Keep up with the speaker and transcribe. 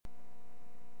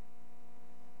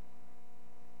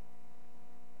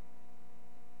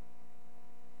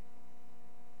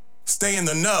Stay in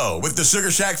the know with the Sugar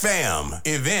Shack fam.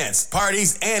 Events,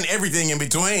 parties, and everything in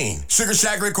between.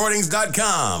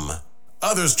 SugarShackRecordings.com.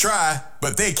 Others try,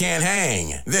 but they can't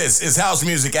hang. This is house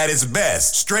music at its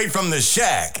best. Straight from the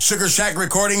Shack.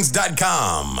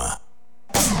 SugarShackRecordings.com.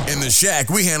 In the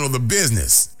Shack, we handle the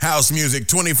business. House music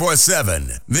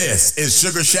 24/7. This is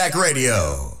Sugar Shack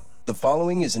Radio. The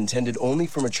following is intended only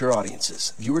for mature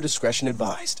audiences. Viewer discretion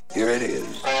advised. Here it is.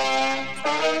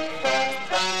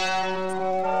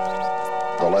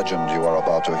 The legend you are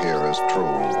about to hear is true.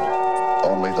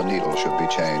 Only the needle should be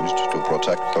changed to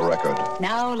protect the record.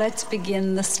 Now let's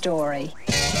begin the story.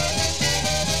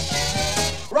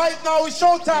 Right now it's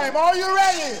showtime. Are you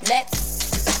ready?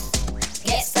 Let's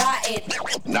get started.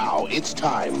 Now it's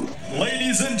time.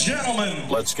 Ladies and gentlemen,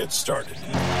 let's get started.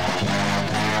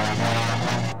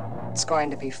 It's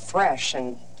going to be fresh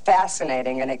and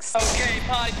fascinating and Okay,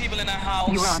 party people in the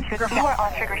house. You are on Sugar Shack. You are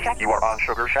on Sugar Shack. You are on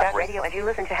Sugar Shack Radio. If you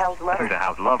listen to House Lover. Listen to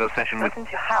House Lover session with. Listen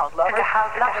to House Lover.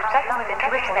 House Lover session with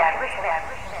IntuitionM.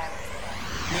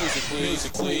 Music, please,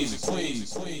 please,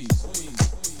 please, please, please.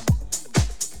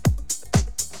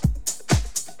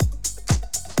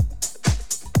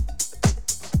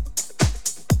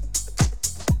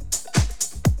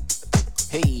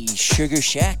 Hey, Sugar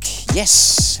Shack.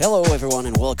 Yes, hello everyone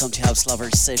and welcome to House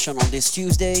Lovers session on this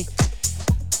Tuesday.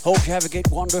 Hope you have a good,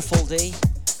 wonderful day.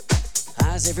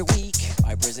 As every week,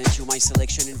 I present you my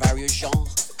selection in various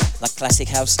genres, like classic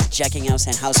house, jacking house,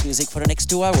 and house music for the next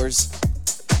 2 hours.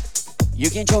 You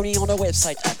can join me on the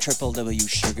website at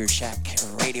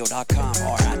www.sugarshackradio.com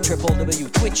or at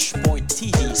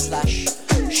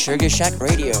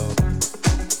www.twitch.tv/sugarshackradio.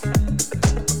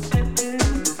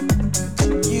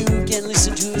 You can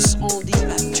listen to us on the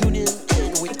app TuneIn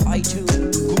and with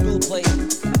iTunes, Google Play,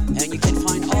 and you can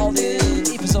find all the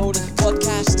episode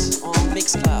podcasts on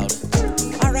Mixcloud.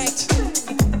 Alright,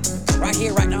 right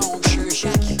here, right now on Sugar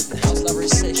Shack, the House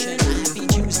Lovers session. Happy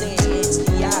Tuesday, it's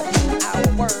the happy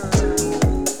hour.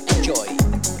 Enjoy.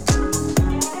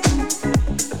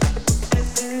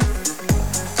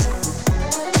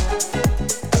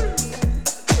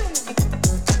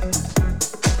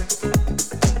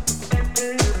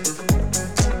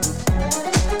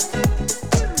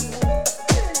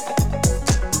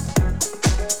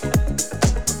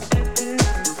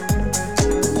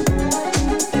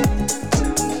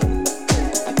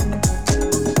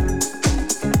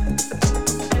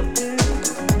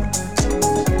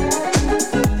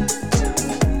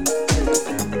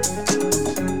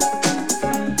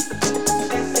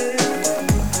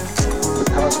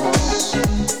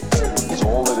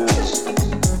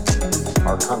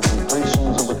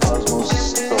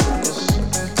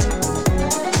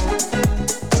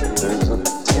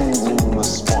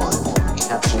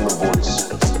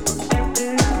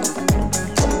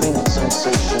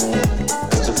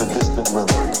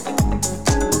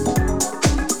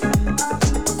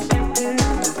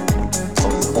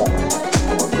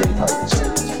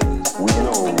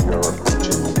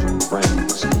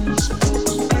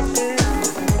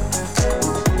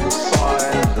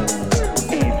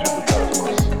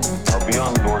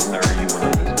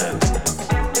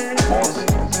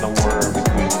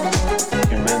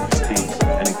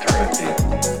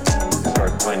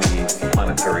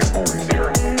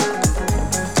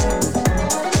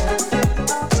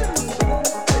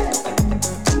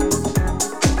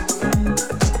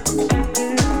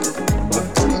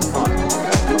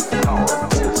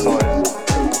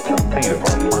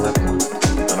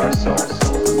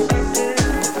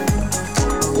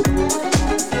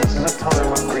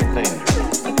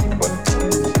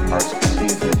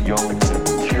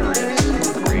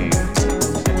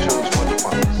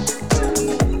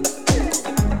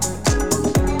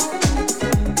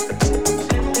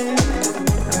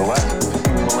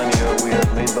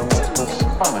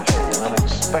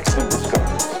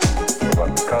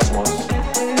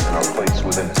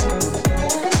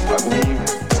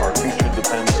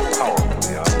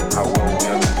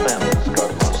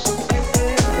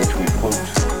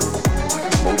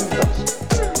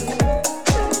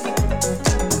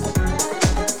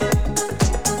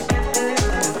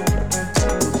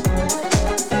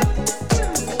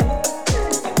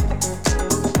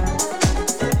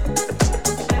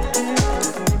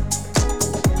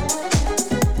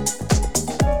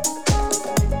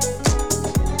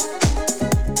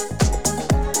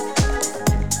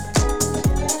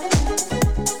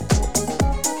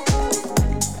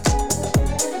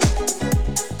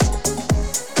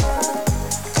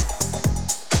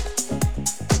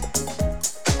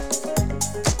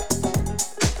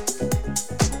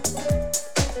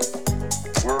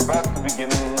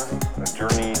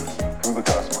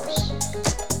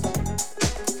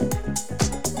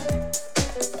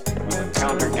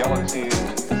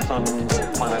 sun,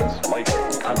 planets, life,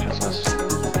 consciousness,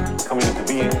 coming into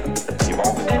being,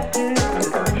 evolving, and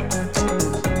perishing.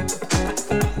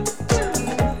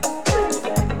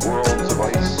 Worlds of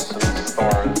ice and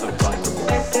stars of ice.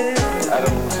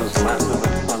 Atoms as massive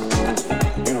as suns,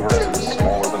 universes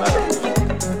smaller than atoms.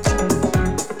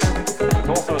 It's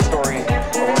also a story of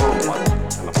our own life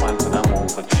and the plants and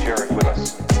animals that share it with us.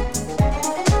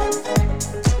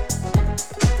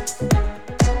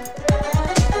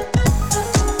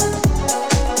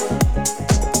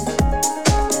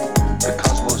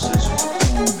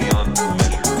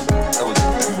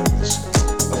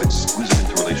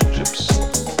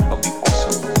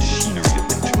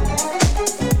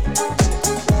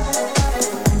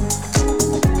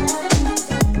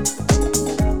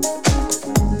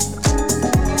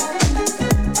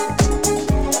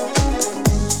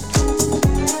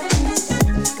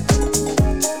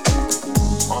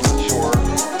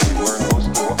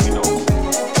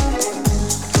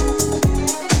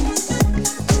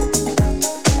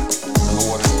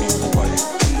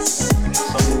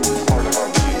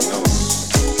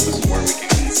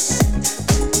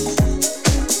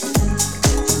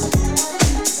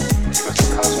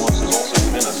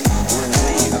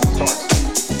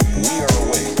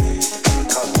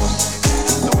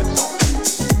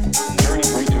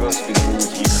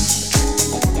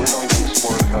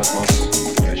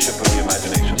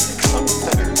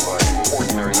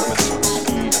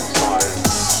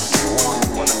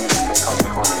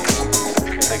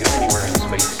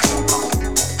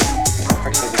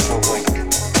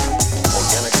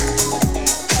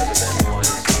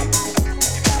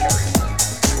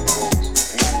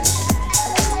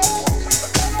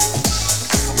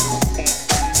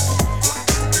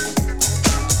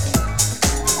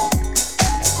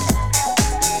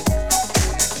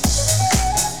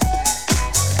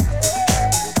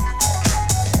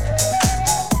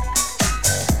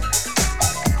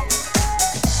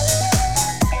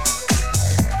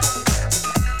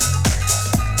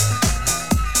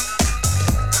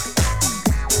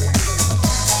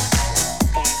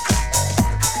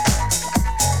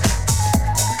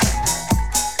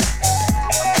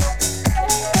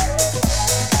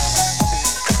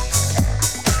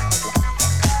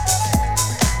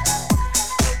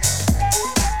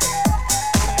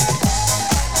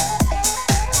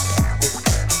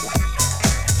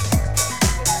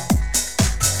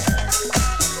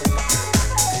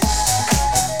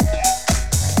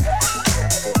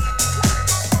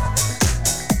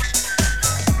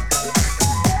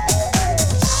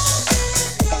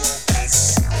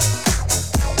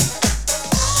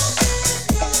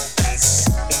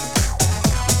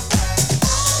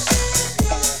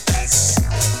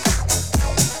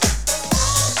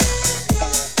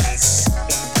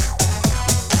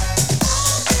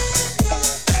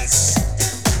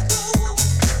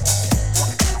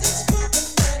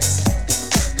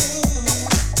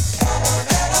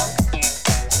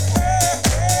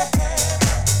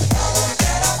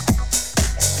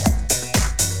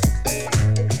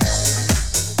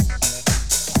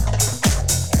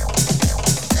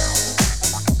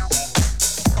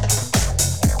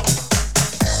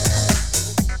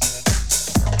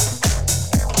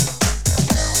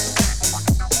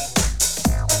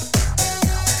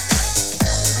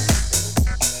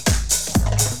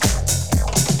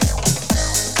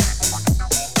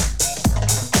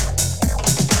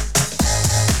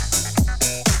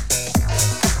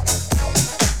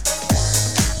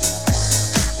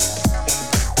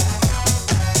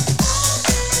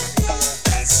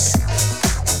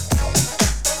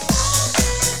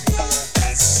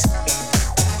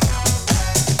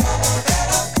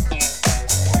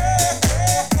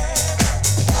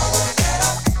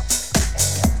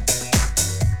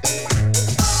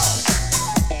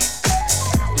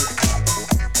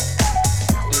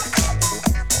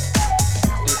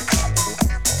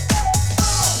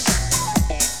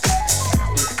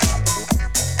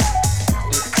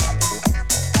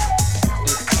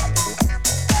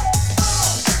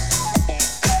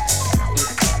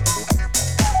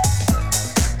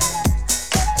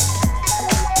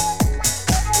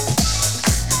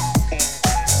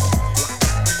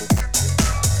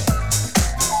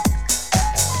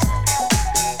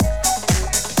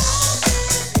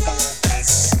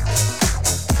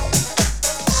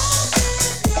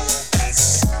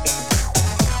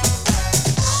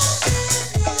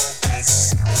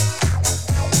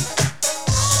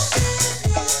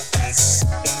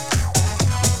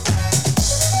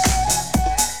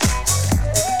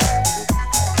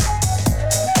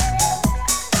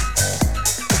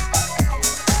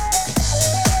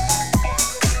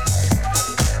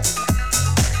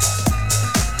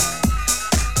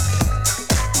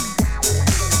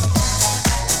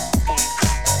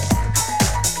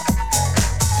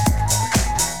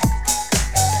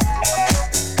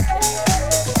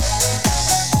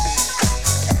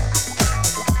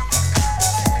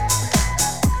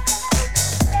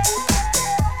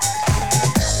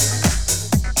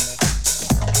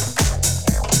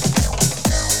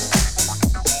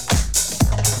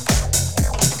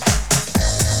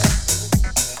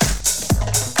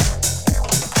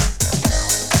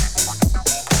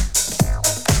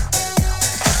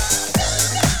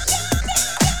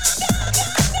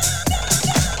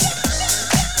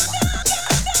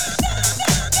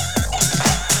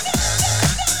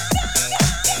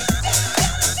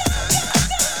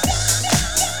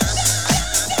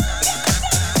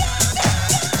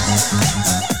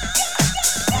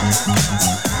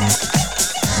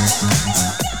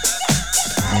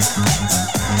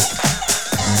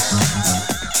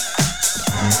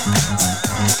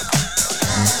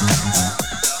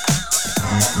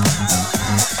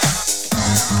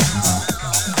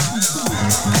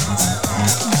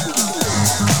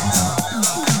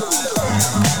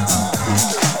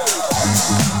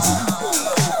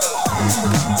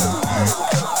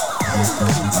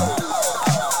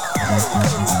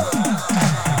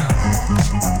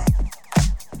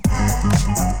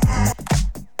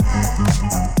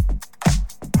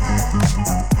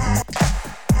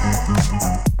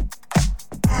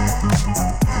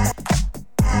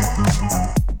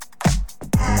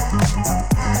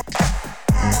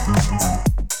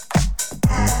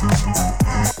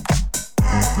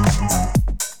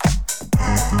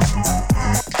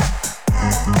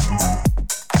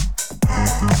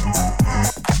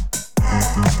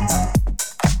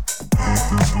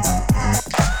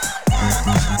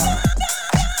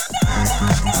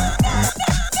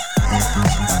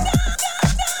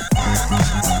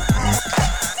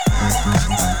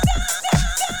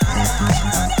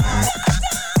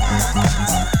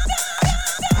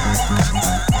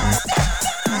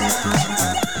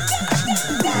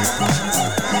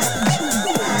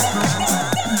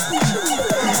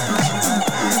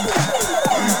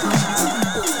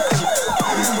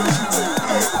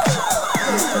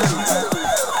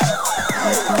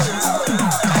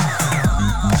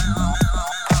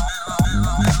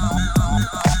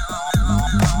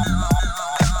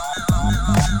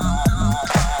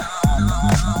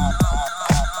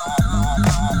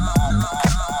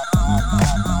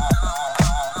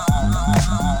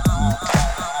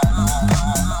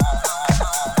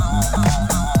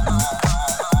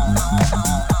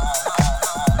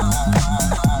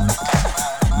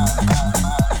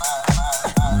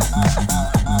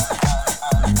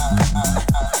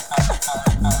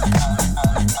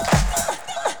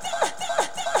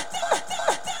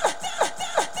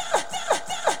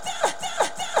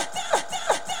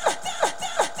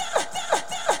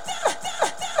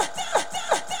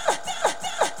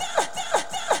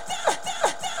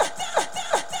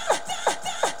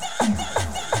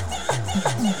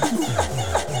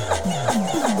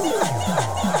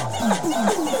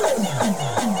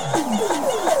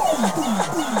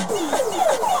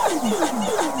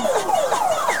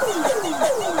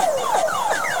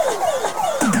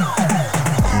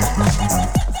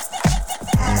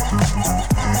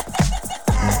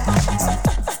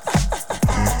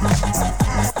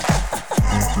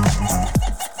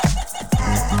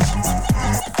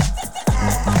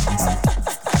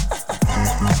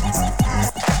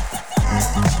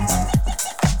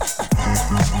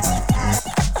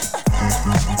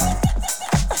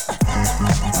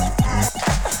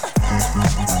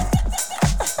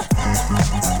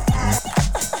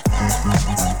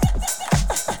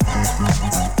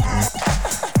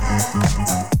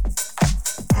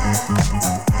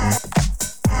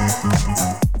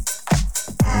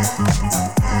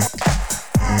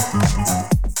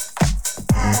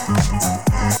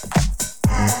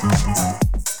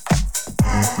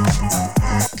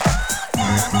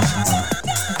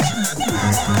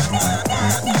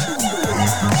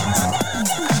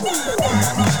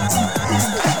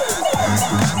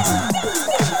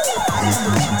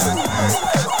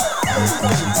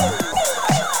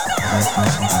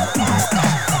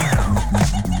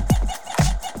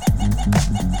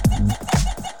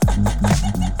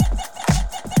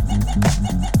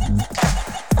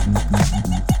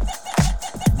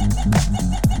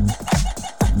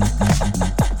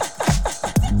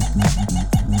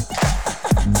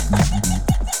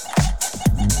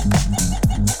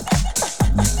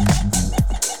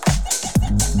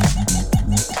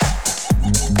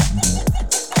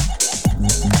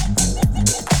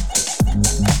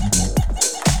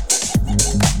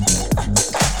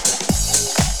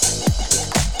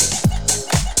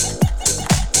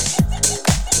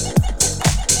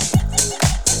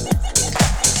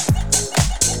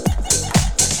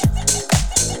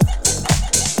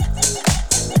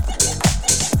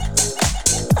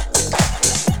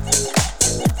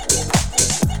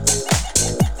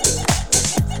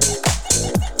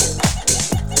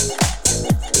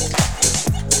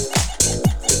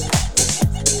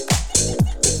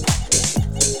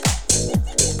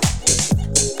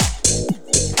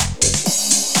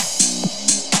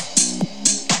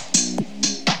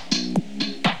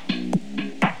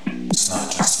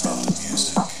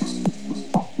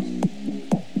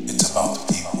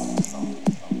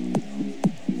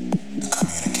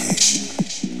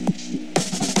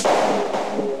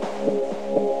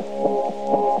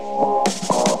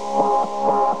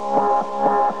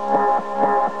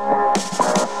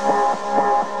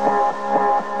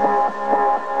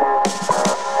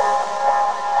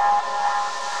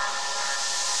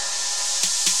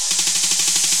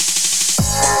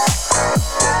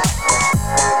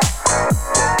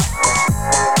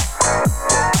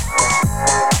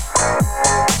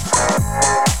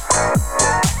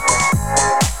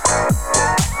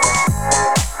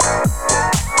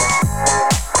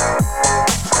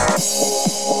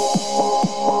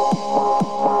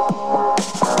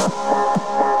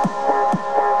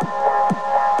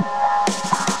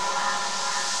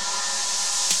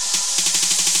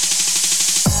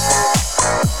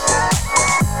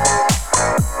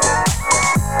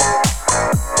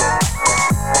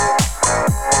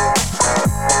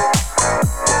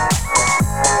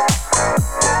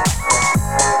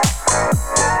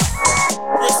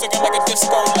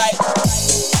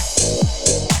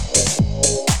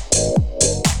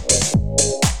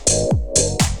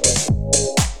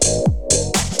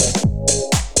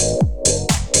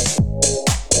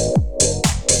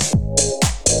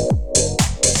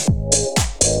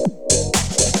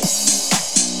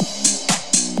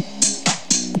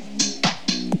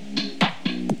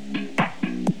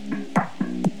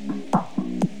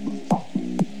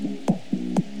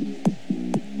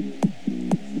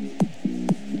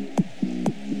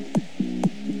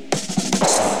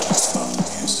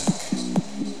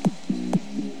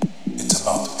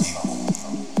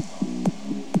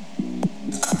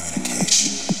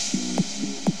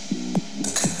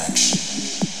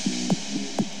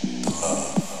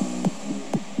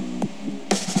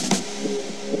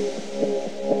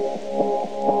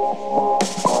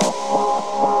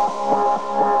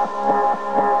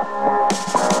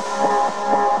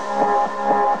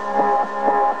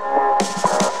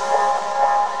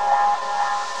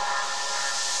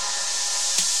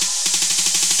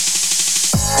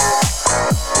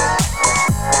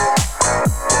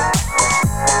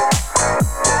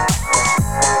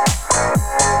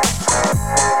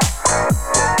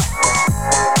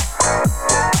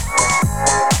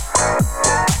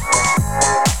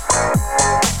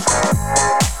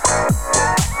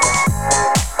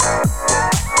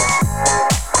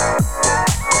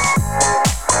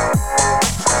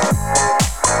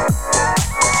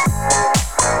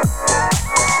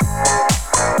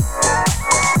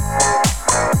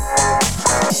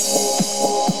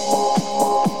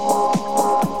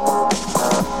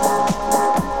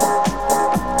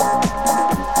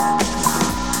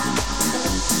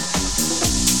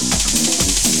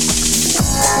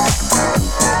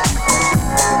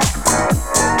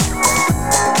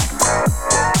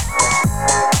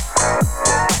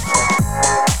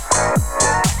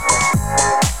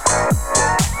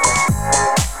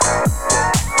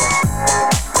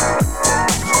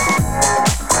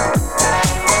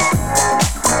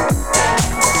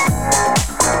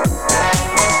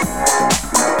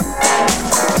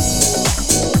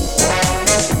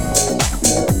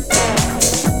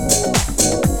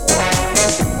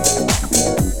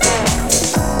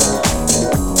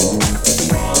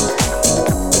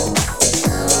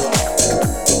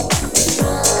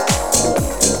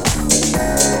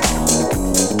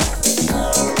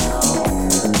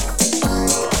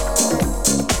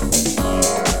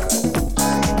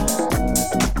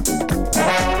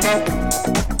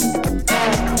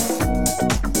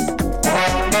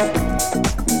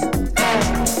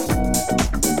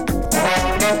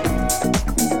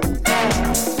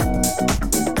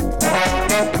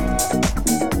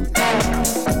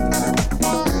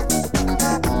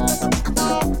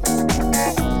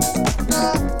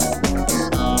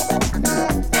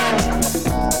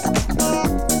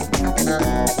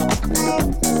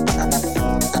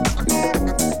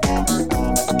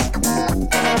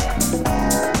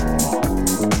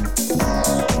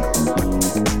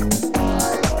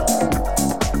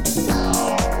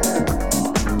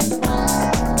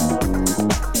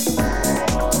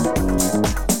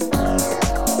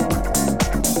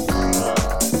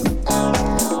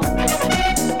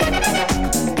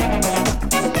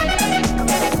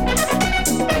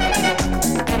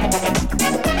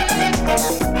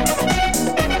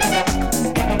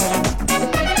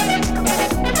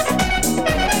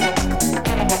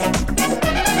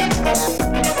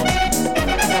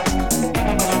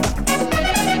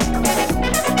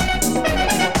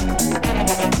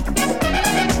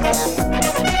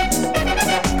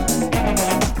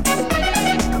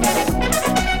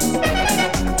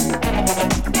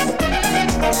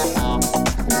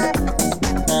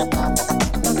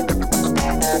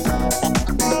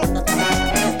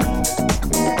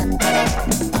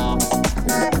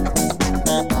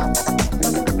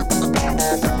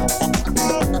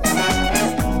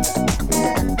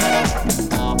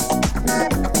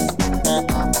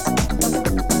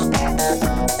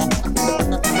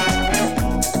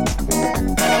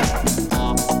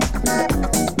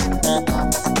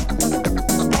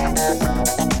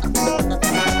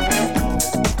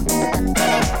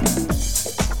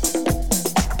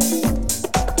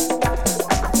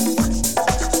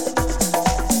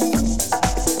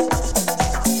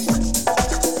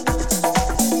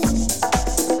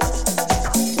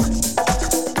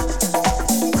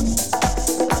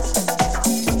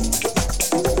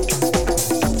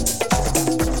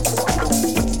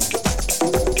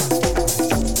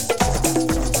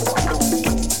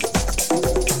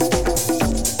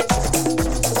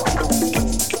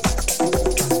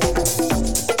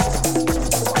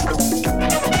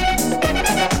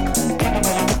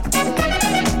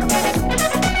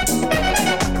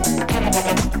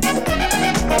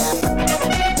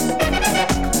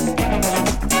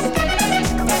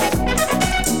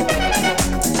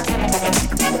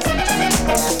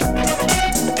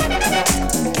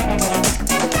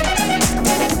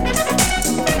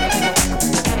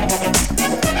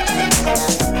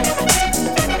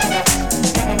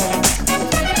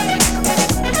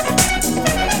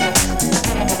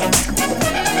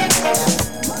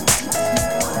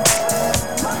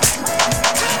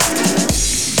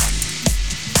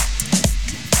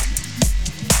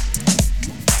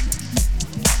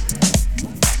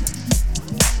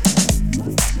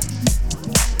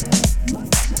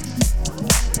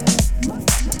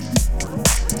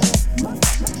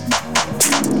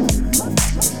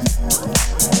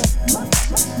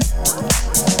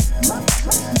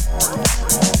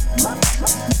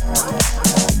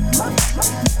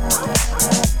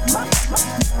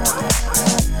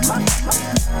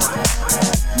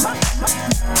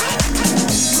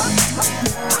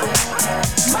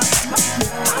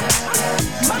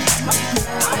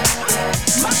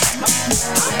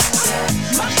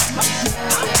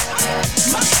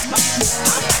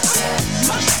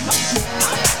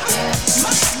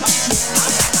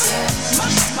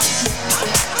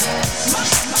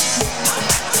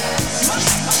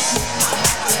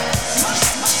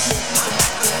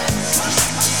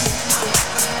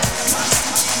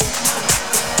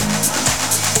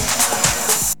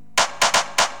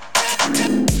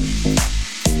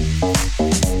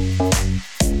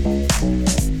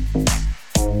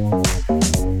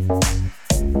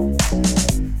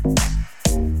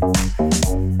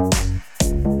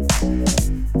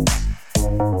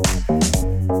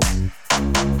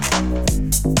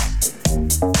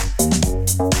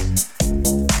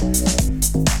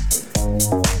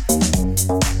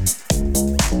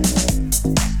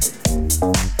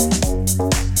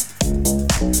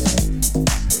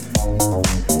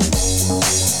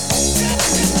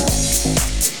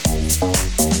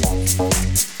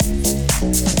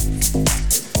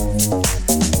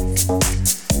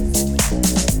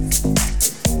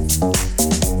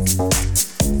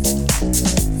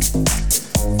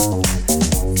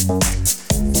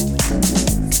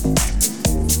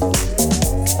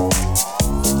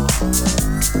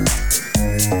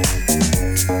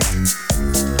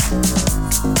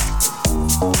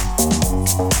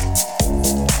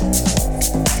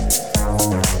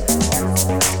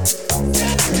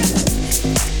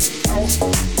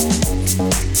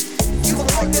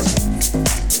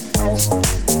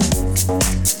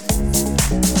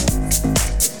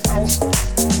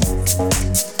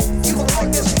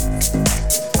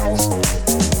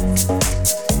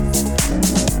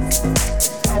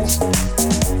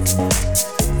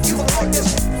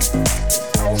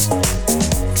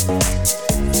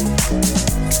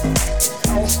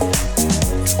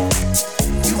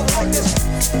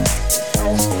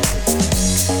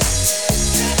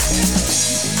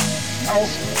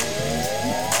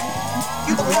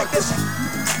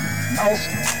 You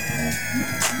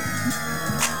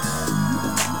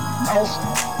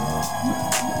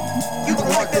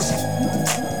gonna like this?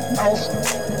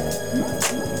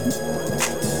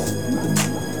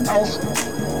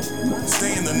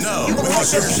 Stay in the know with the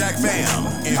Sugar Shack fam.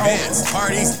 Events,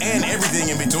 parties, and everything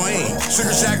in between.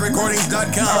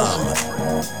 SugarShackRecordings.com.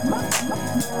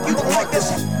 You gonna like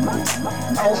this?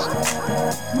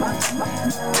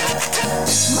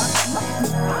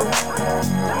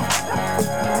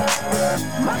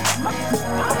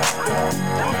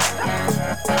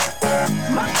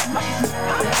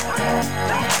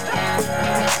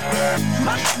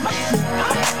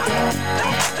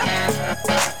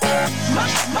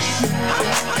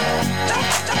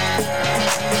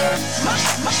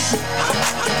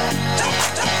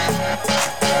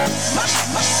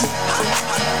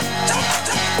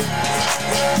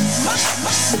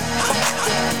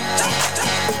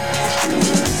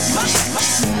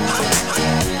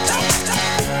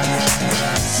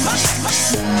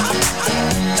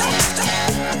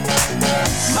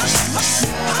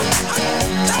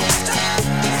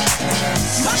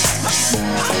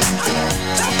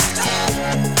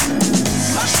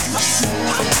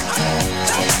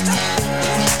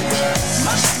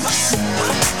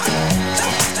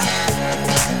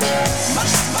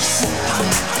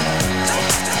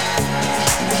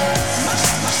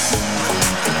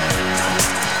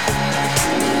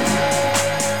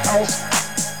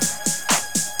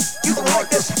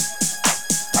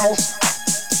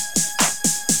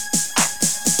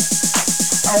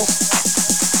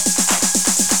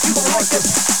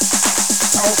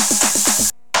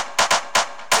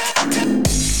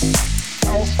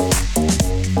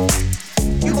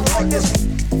 You gonna like this? You gonna like this?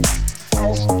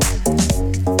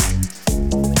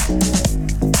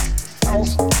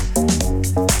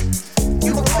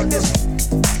 You gonna like this? You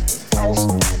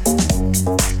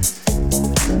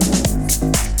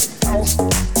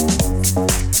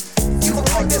gonna like this? You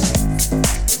gonna like this?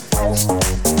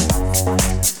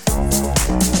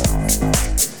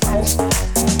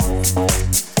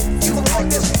 You gonna like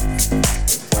this?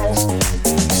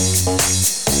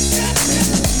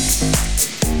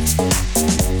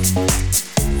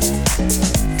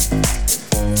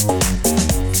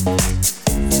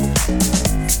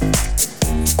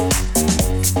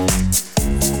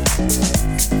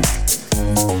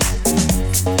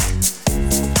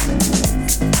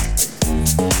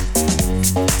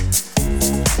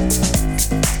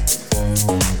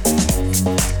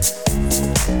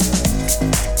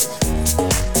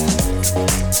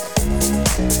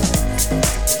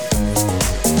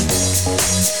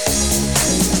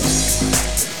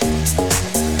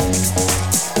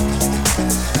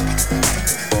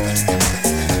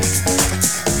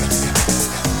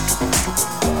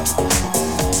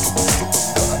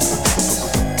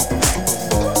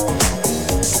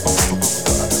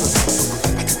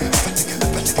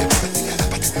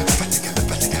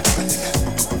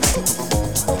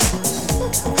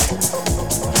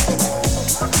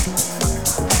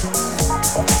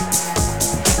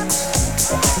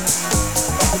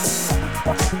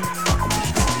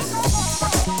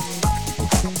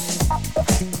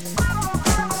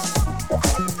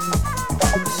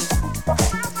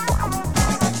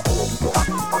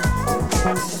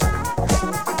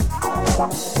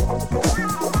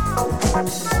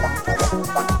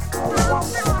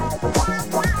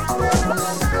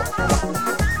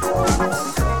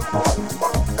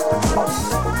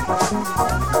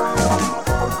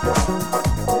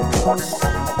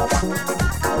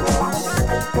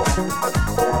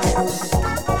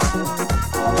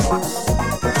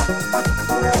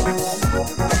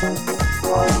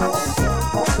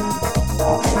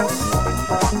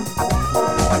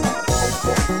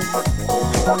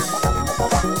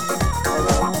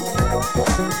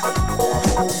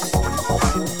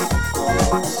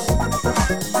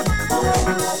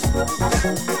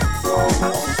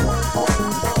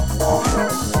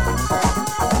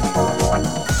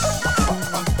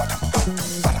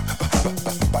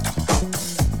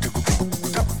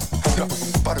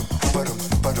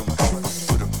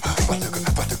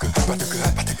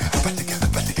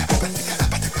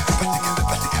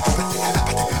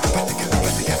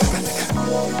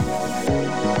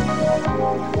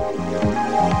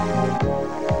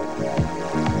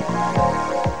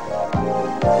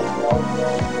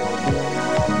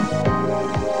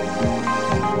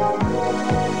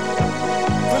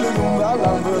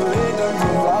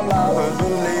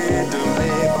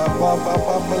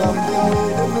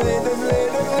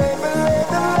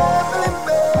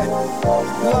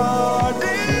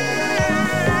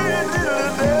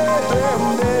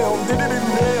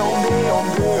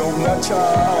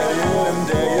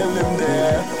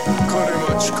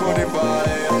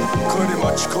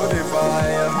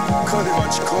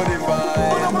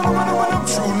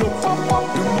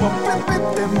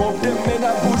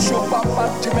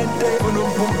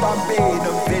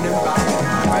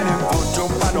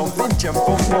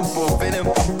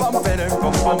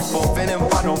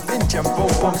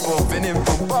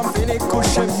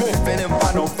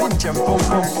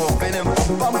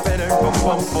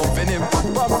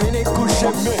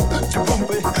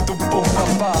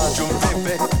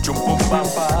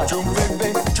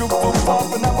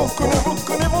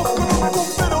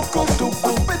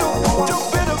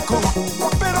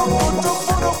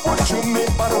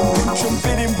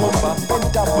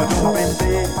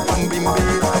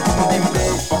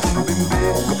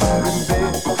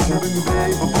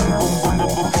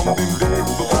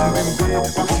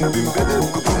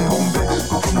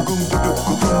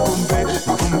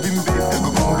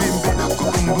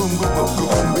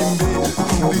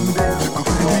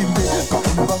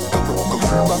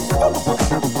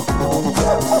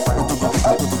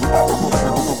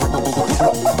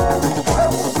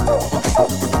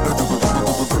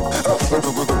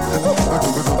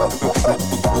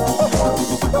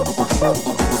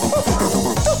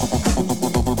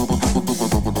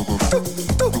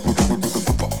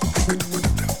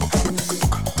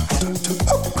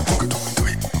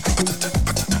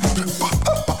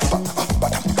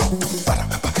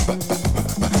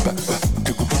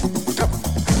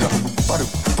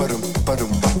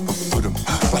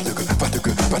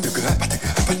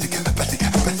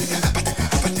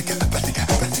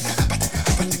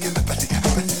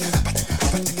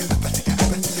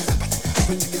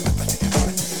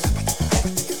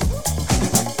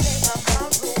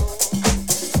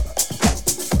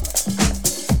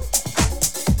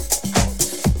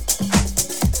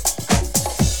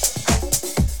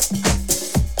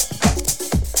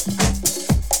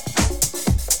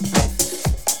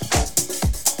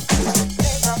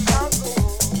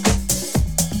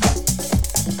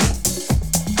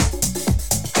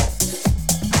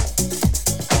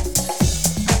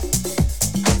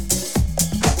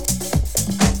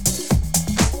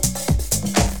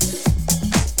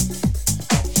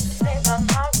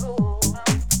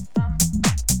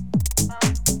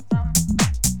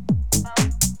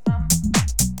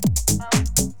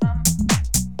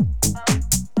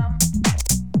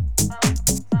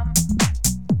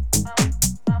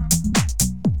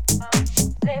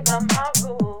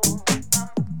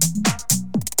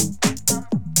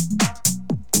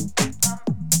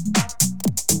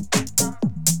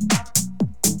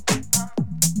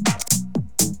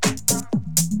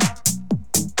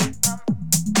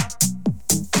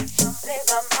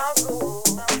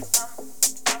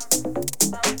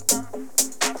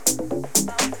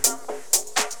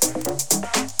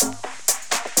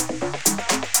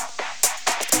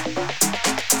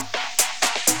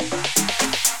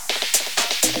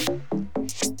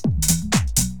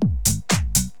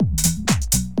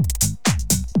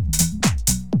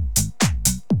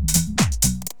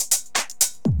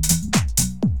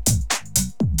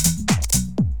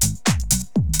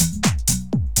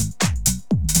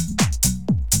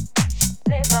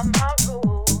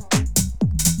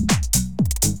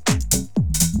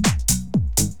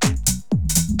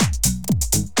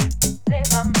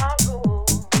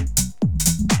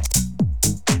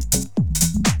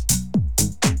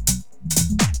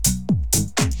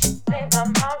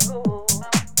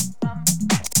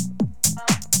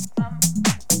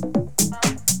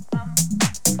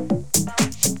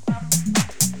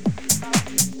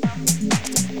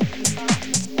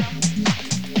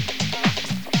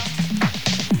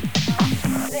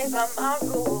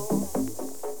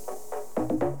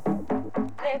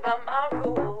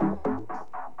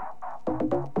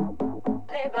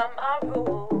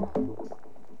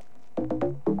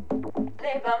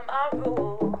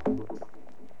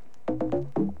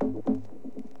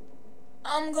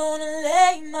 I'm gonna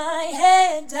lay my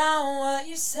head down, what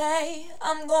you say.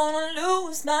 I'm gonna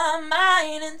lose my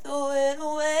mind and throw it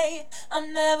away. I've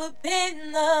never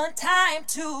been the type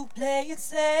to play it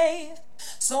safe,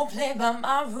 so play by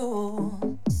my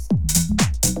rules.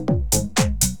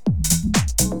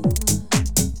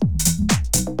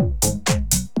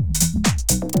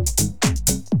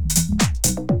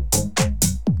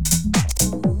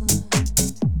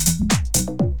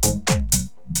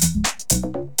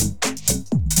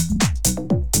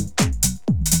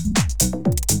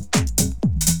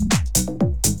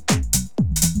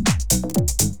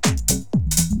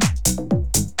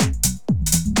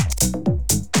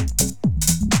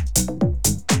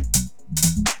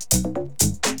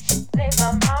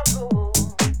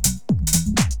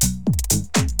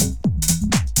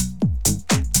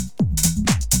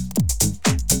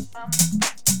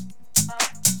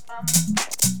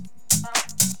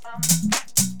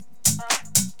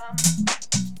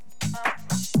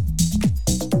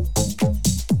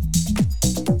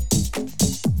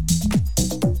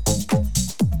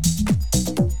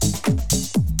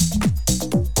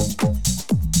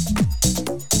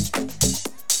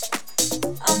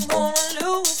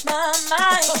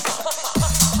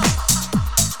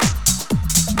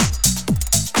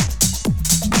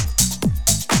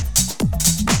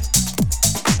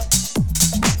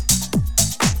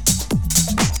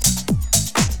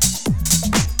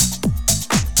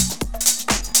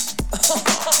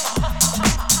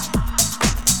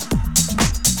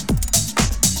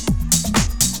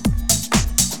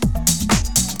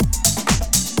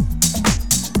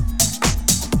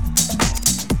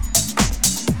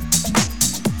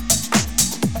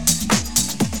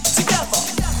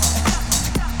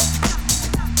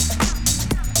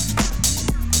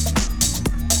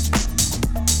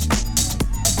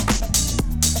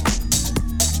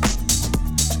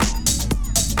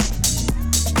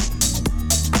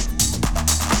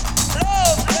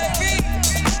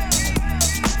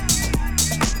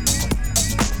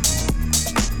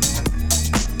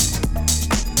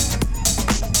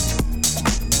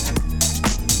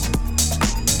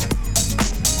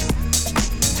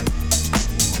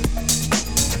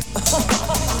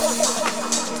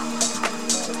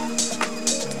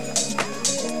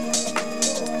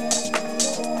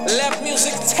 Let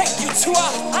music take you to a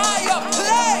higher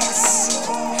place.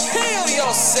 Heal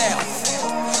yourself.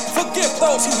 Forgive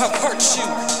those who have hurt you.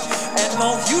 And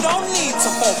no, you don't need to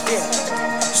forget.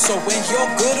 So when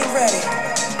you're good and ready,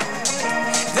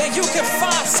 then you can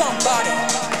find somebody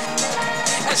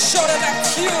and show them that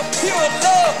pure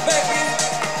love, baby.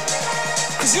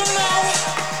 'Cause you know,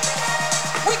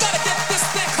 we gotta get this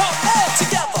thing called love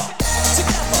together.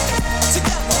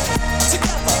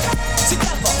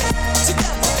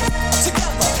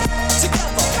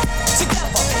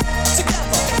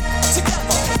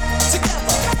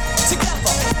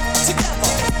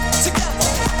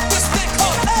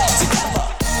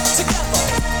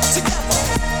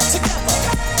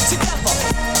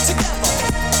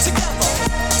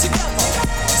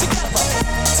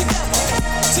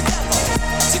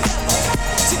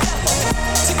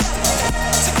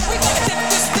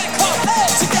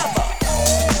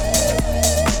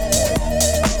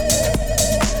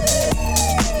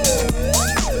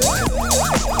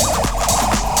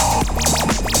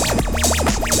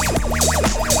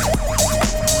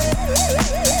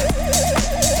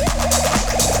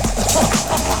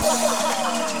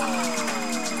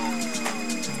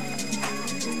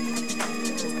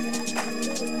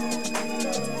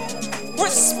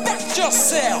 Respect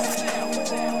yourself.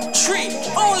 Treat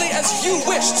only as you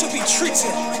wish to be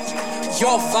treated.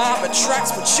 Your vibe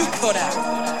attracts what you put out.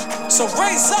 So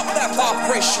raise up that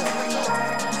vibration.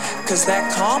 'Cause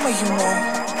that karma, you know,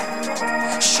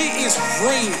 she is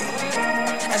real.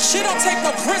 And she don't take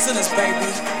no prisoners,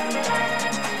 baby.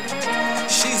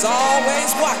 She's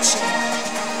always watching.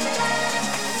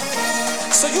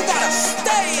 So you gotta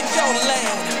stay in your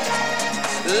lane.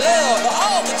 Love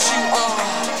all that you are.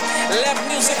 Let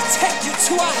music take you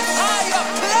to a higher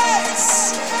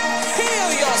place.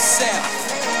 Heal yourself.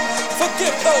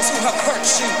 Forgive those who have hurt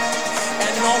you.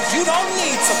 And no, you don't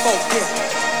need to forget.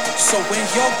 So when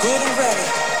you're good and ready,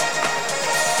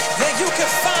 then you can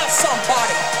find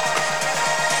somebody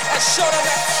and show them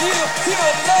that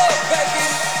pure love, baby.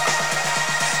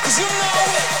 'Cause you know,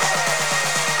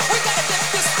 we gotta get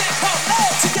this thing called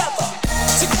love together.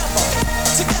 Together,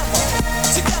 together,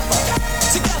 together,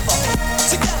 together, together,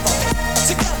 together, together,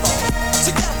 together,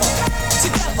 together,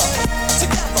 together,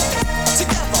 together, together,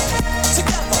 together,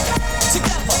 together.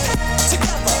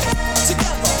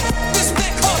 This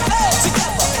thing called love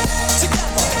together.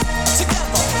 Together,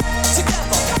 together, together,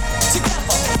 together,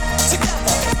 together, together,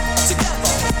 together,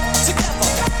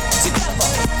 together, together,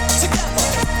 together,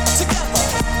 together,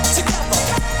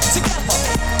 together.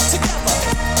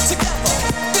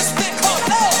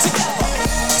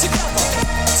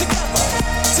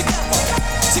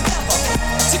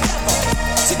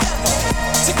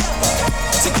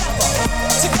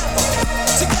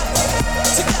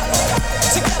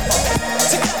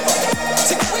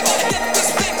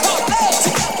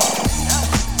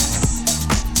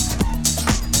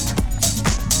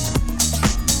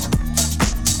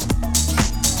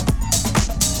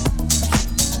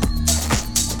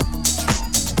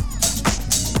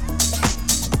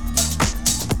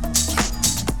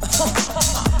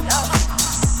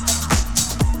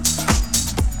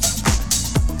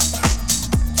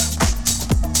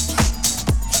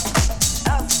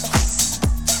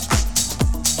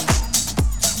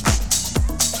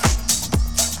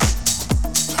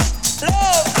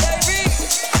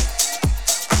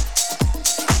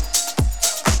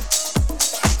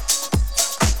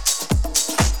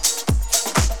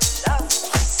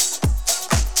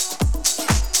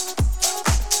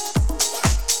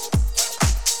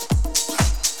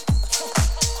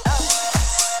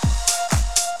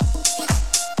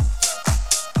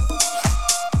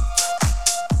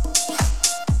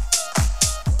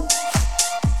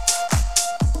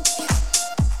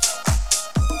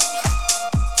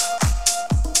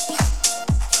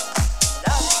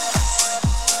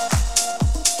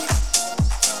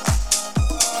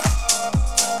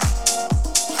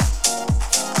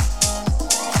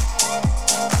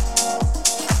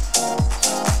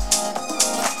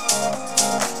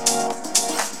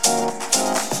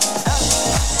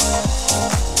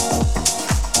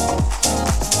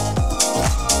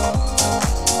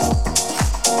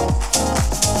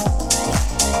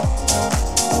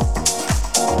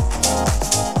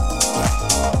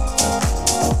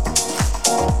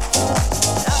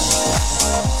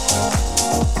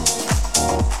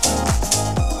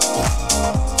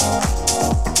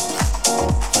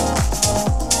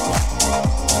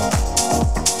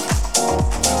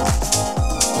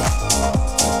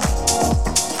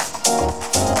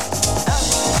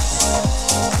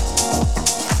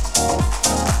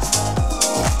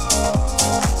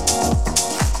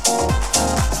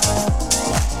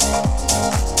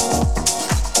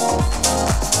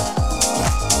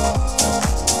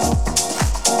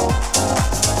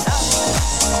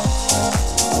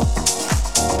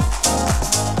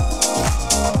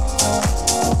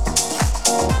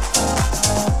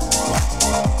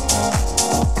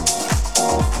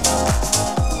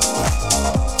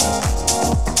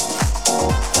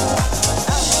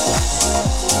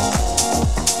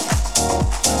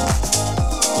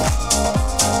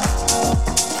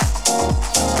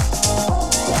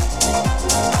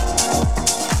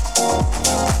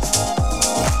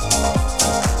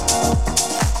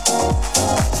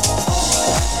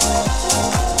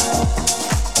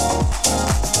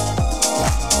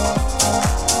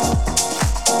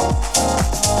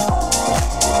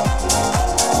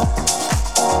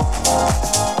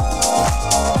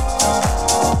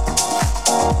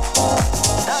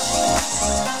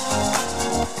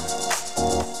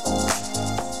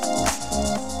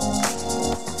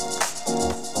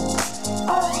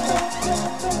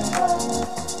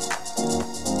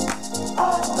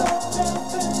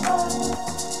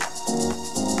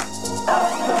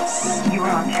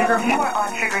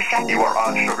 Sugar Shack. You are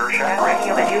on Sugar Shack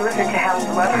Radio. And you listen to House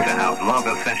Lover. Listen to House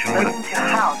Love Session with Listen to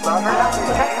House Lover.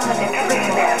 Session with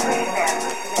IntuitionM.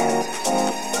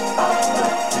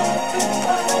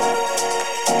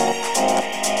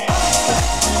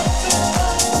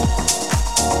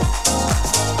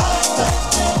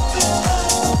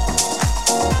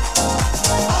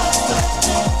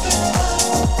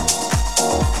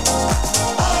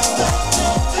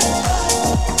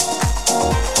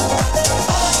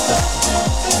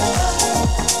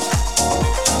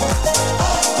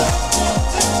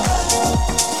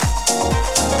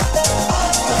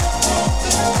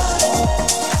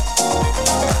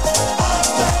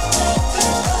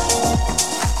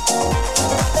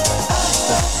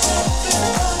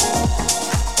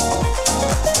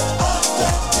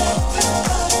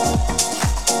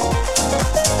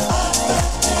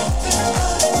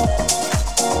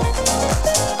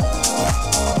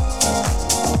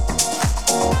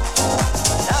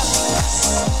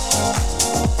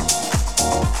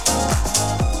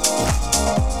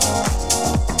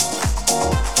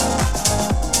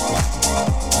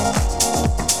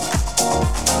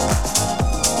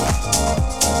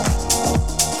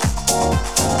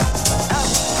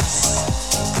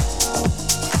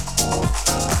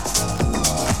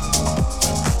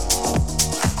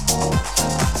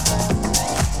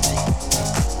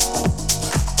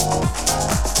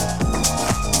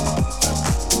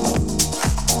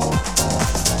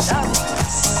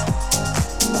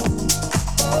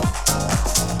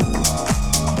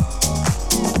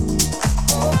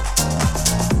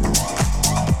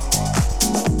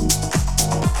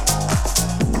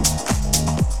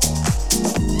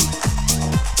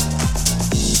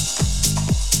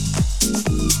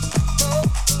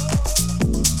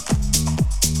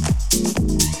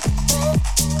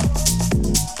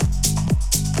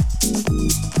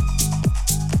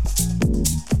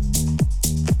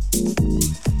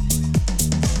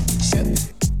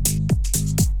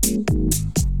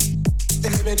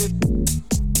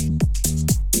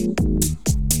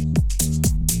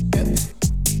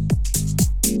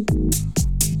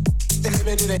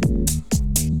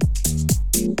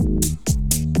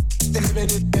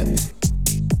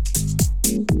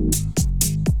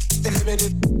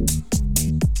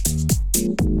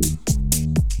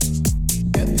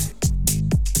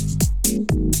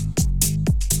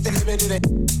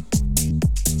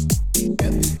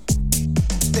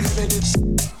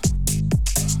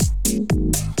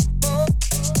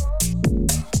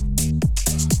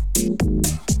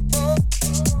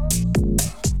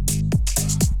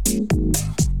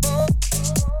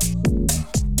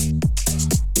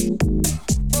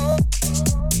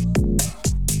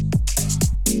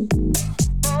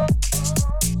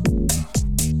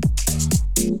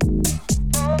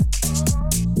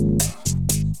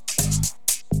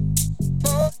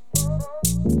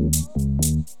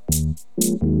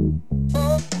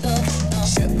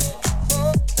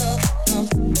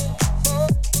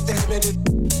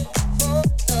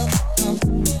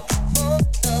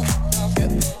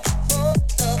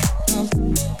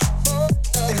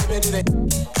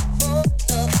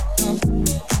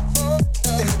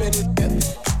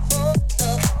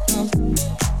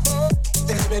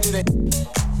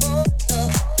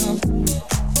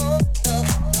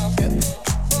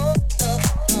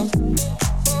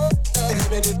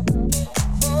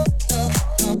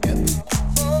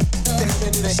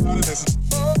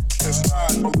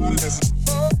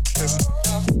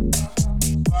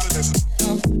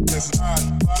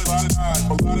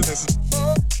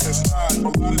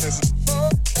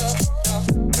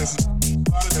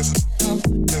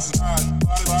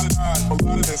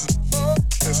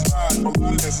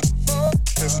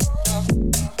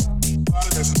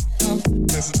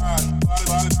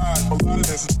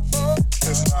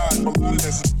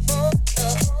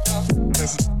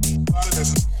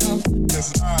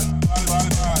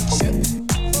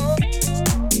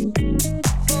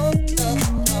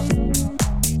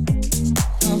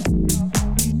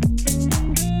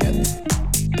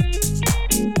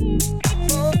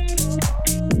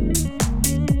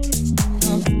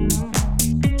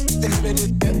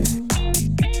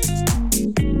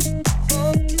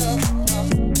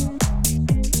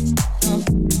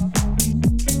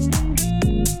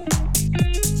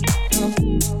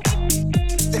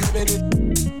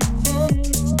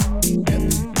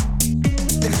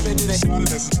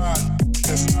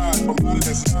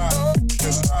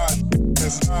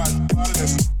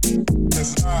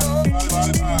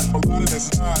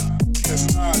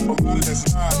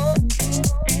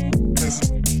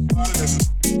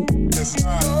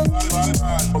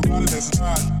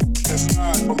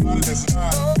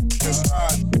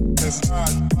 It's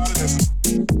not.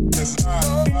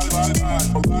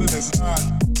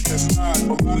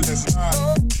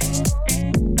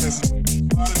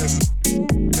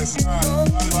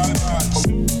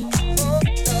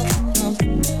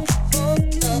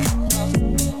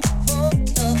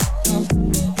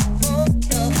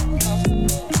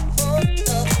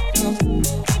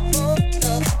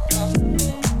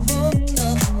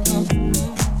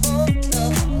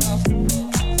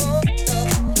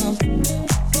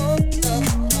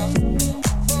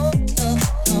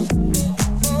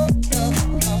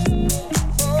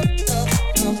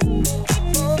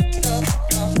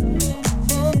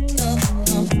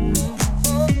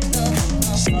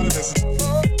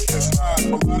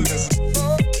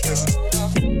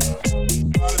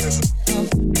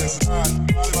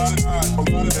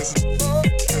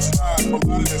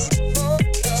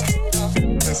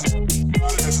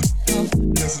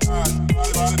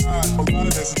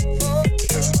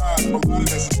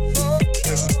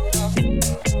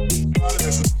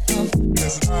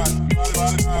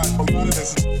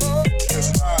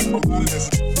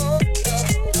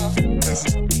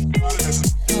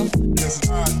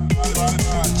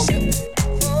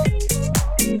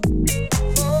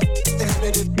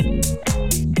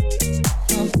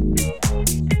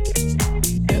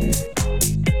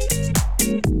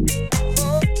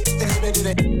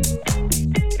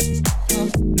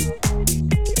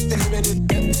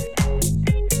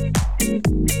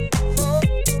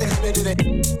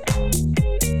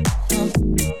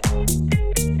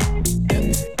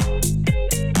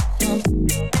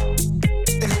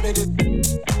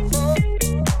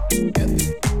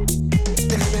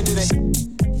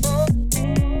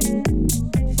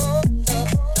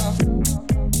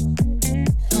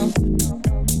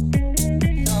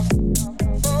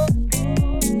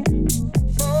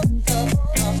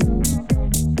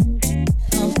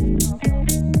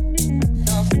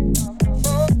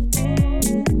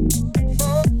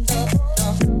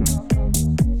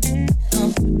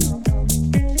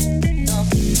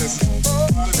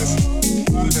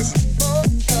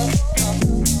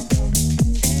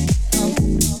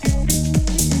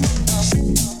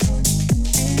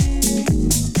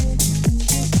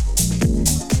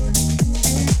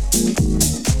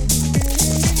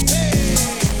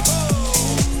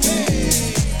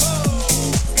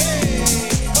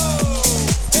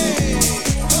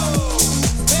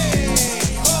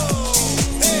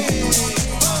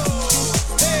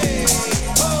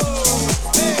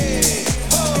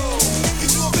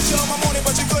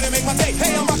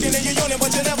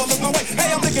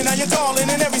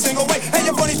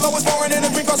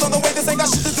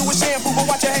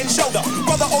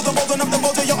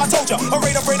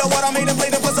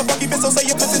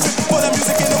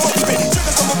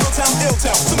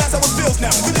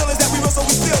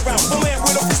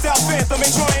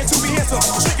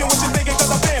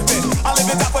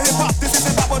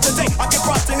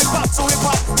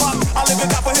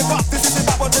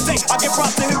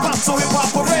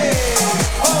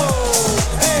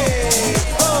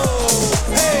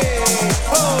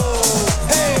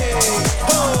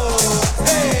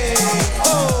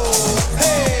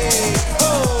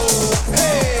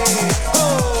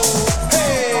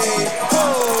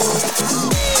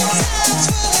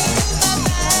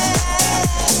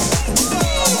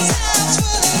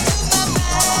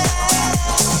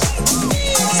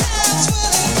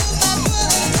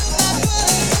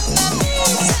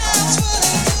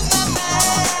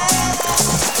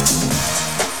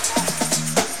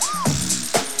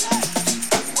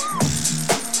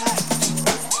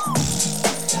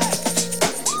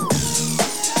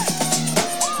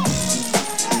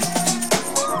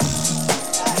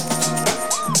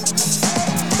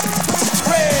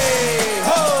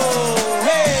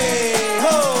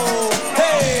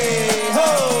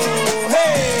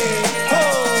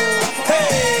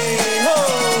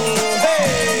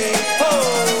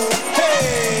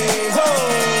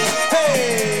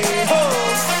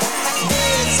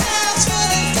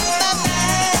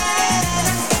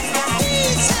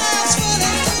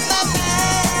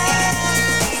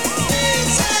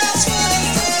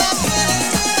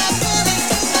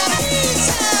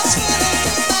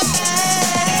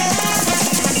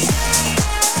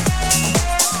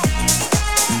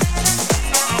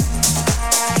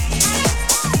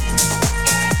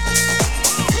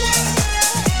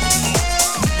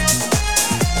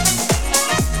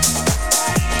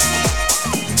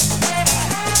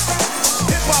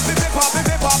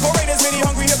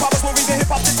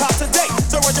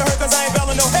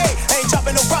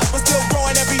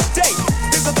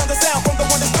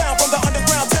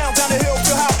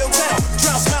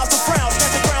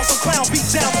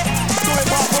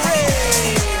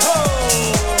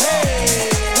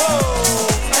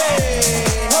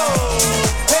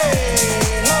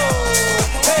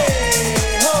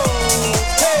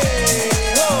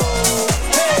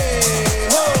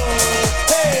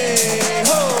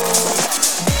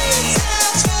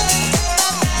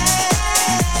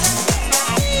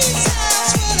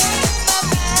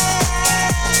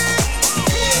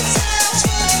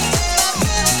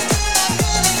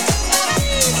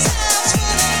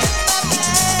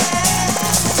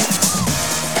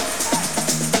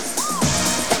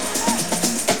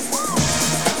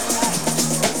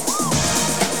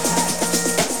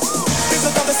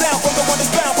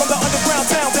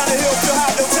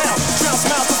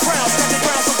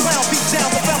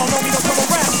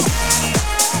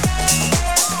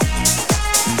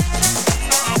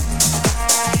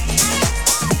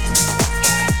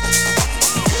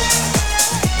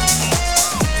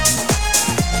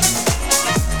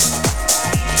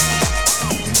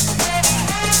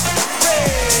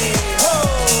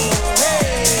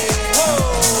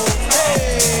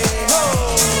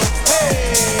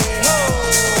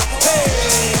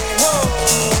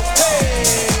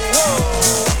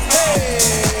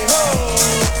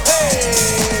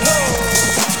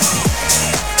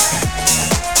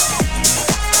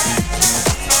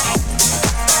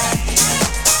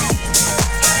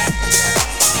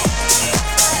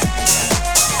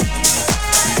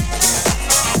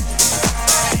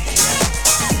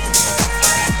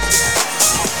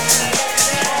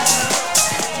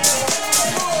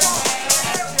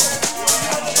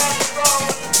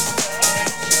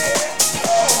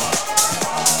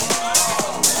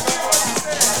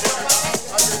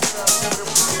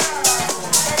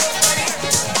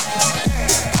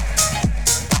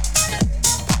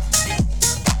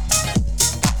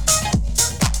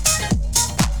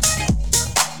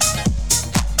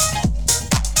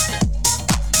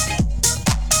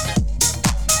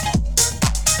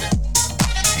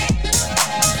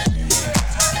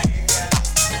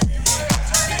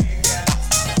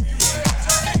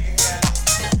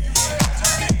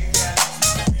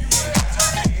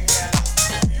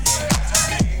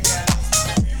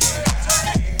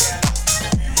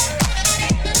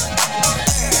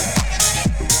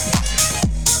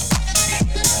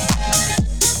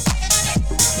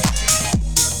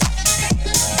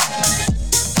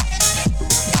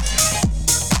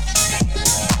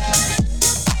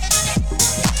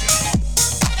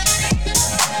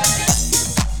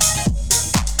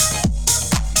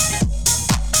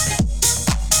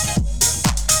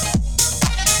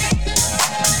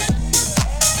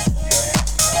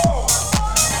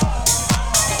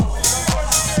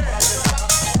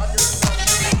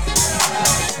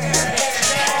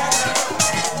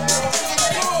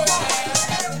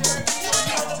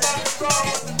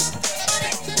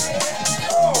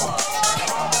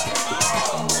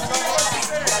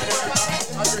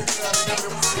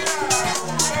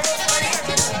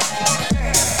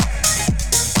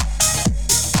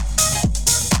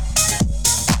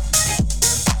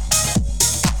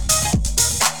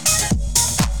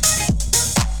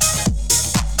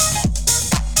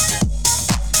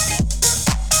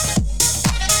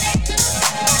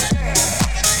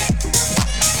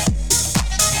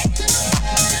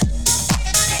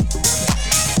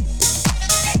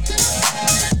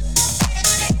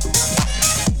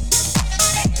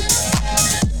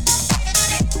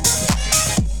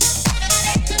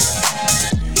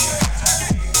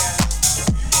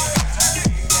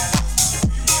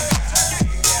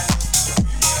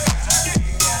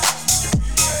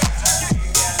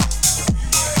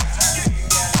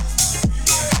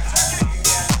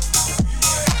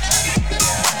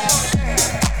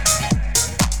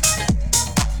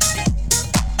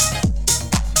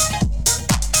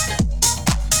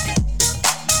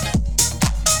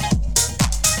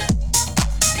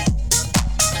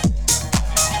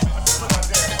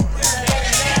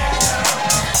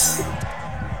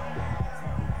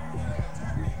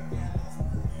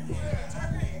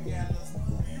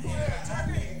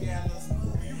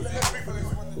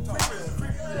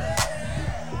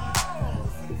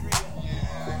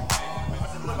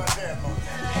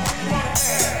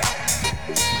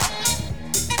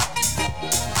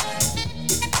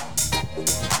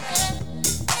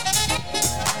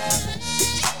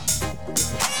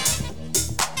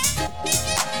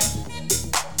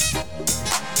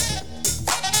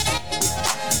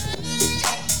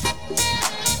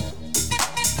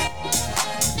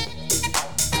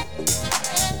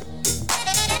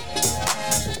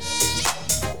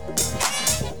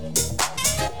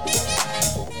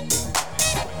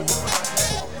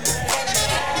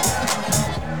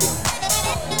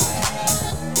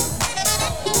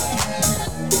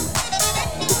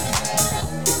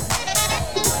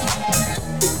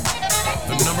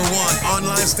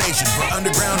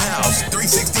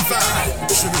 certified.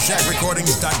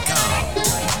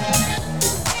 SugarShackRecordings.com.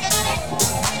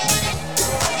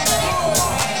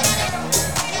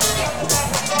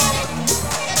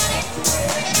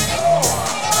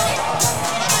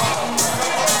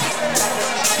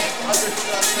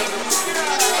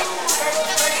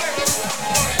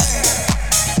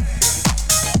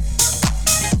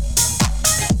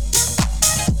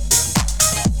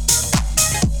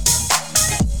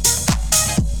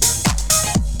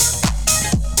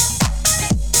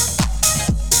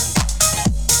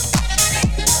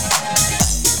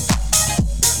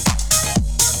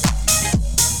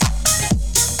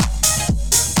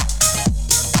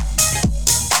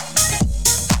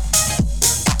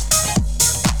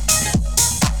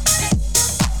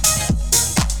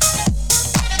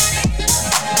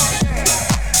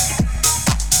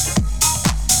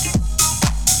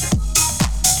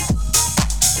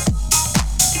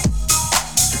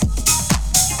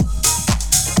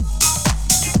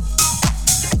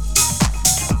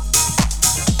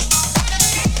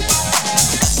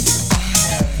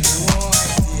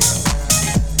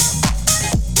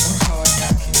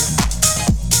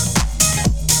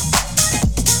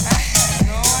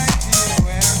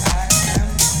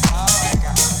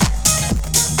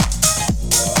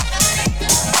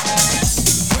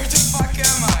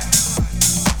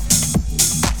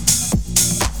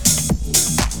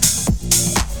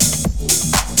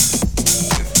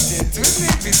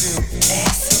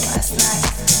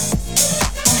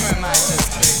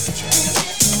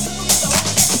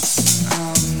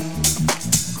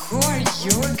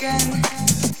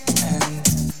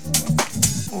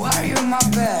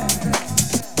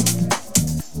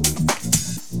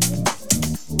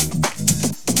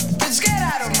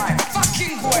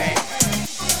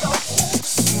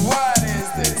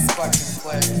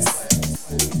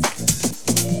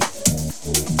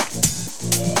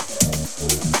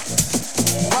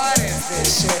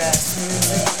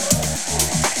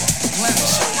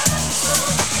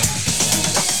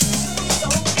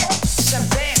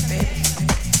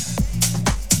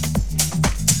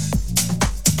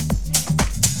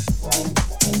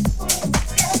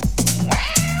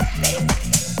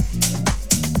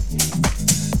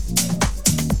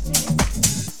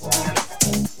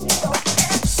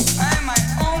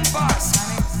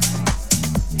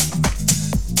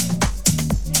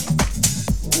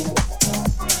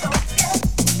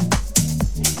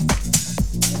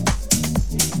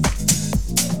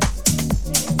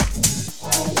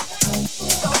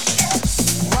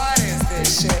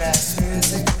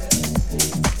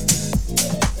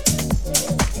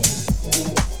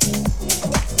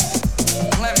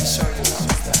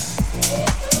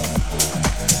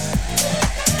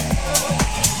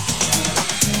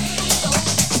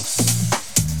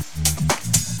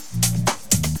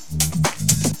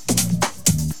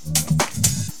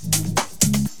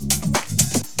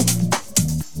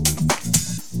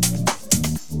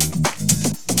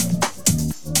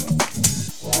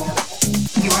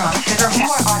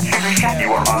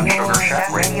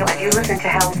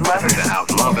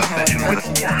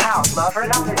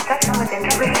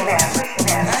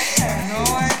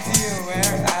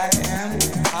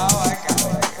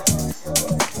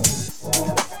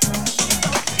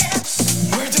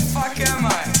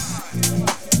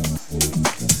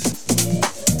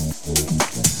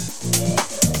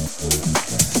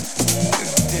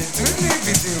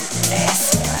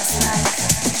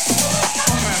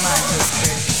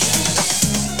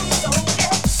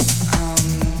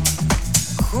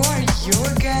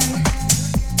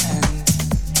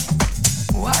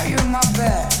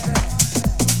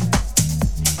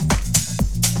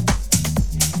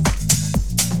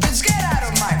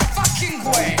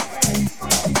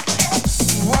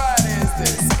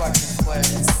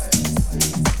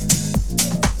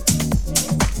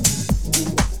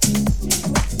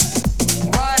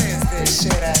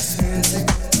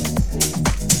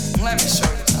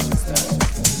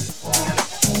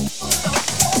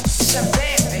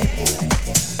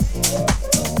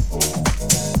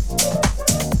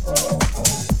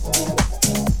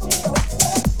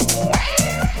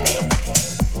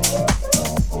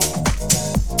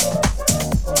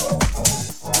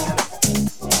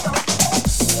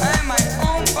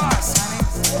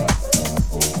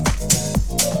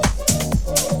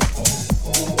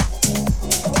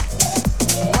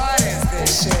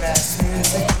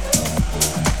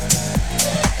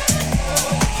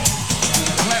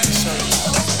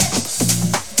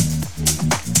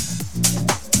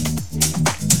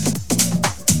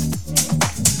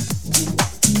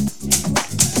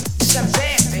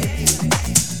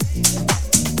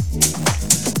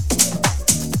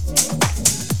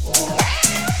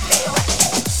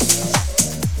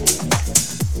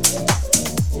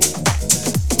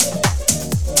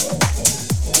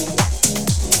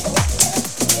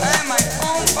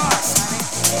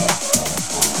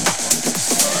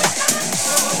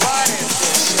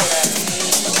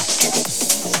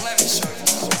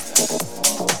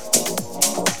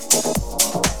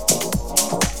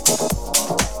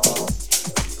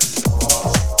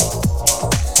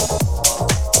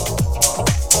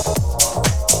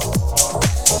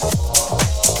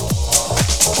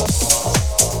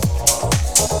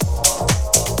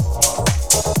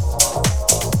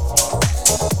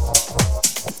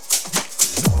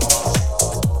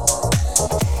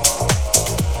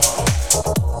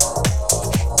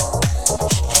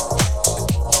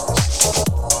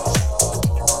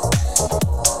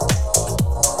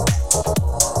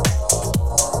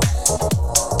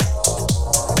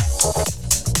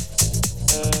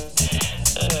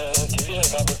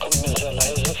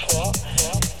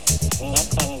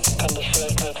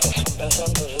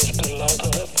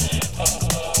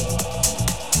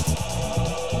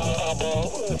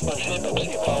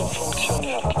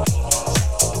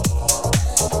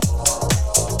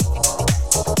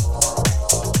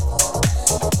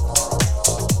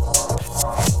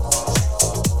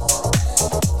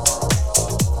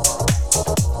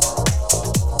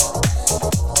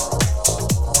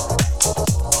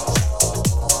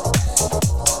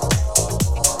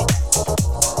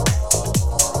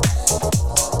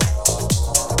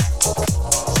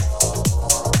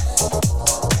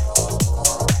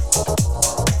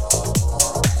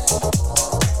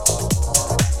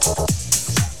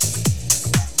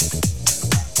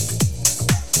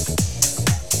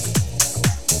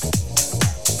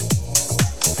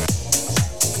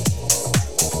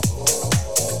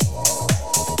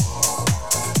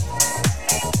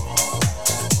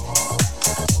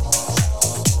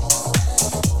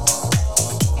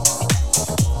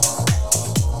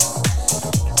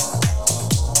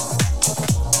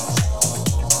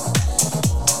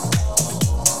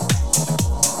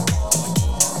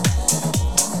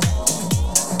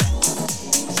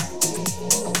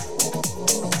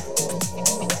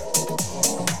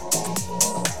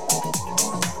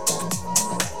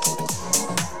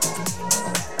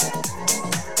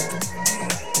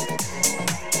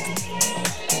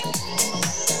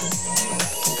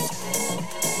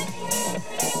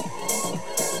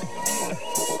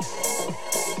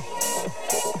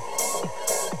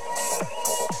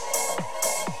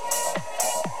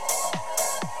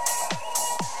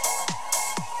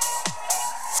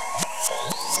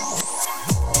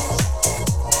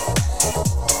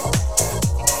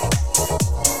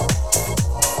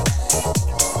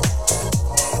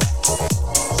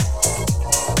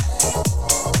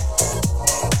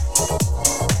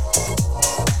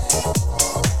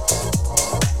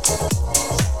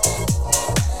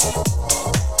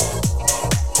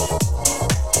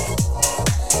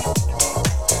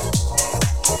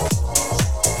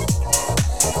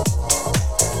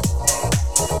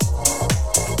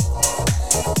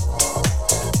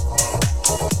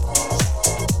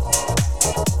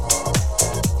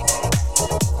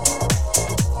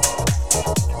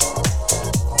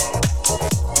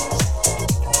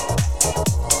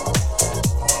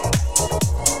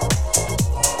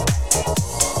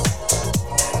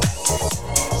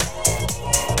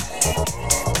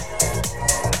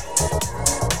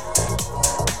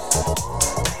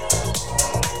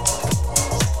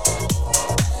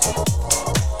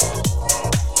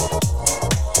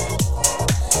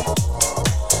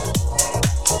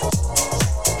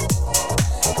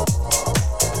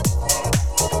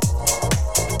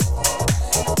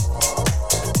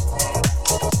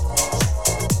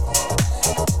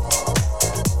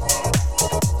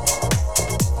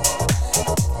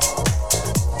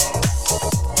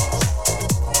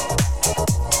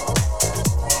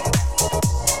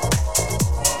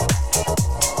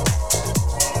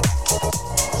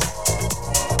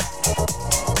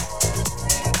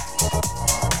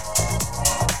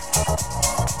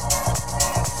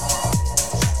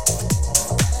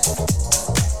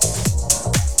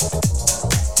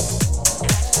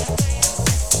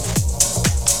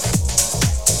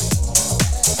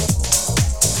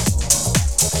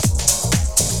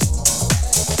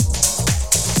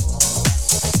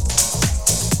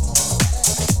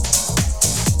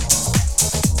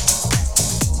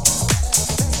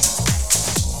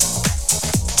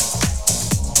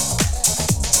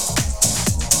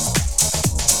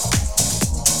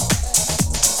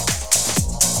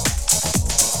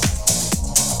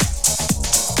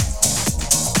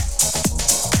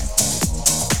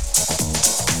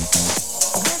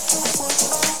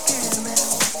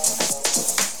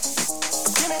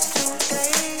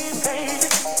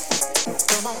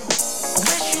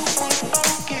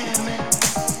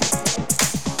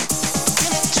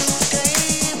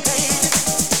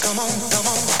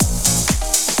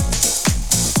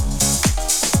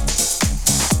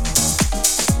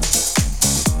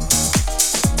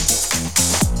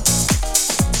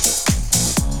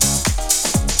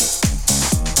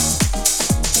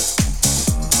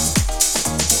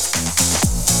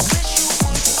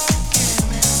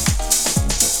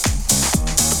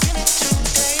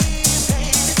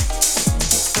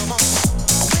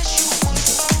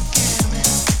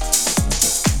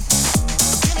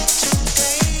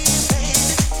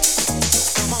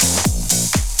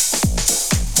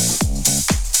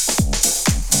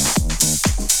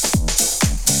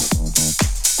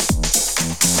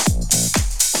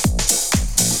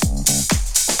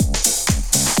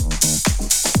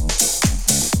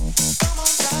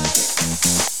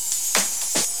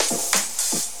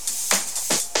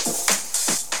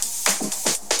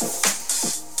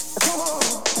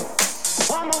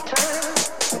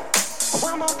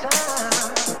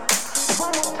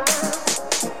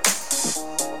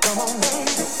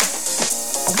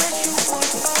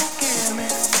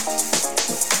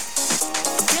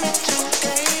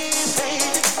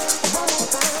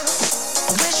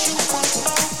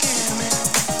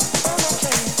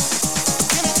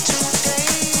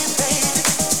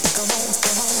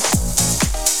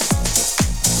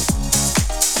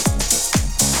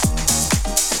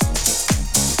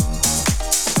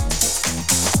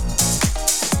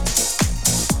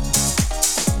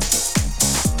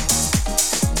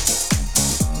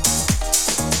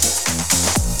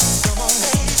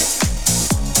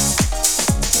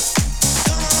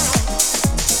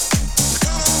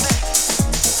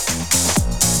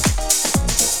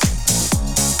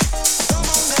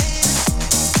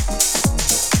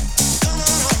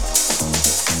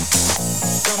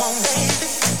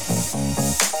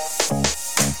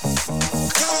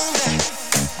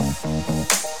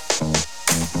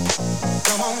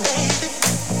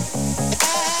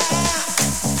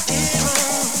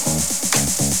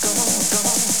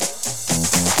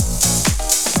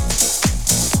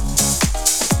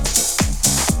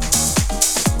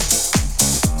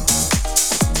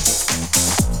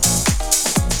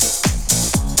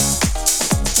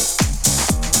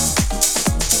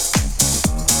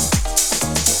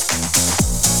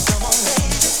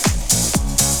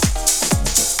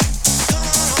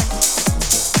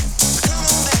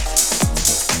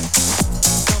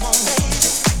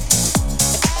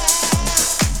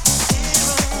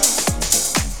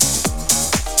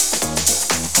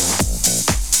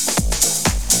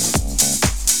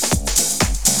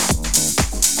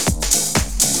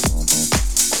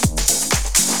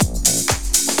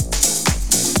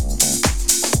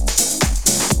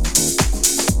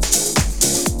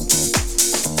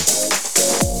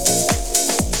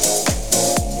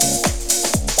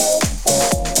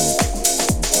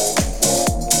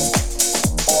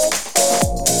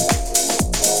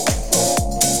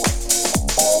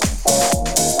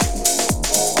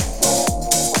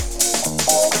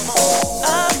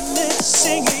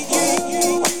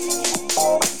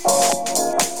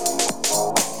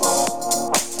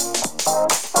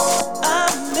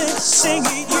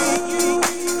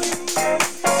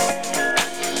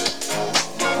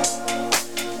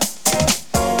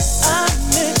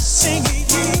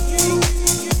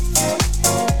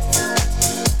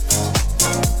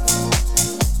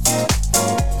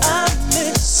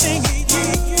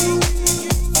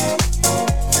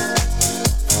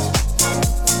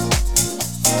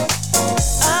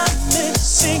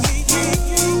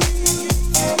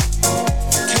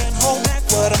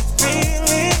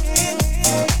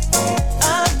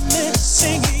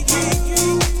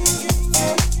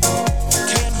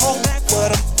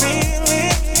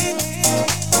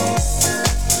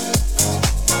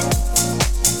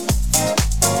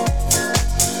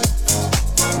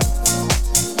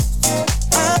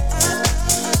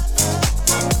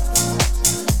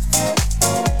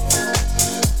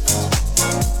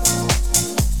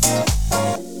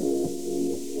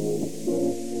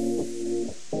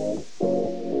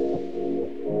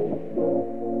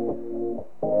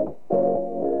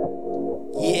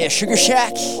 Yeah, Sugar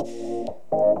Shack.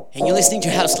 And you're listening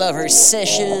to House Lovers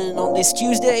Session on this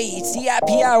Tuesday. It's the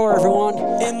happy hour, everyone.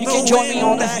 You can join me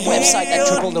on the website at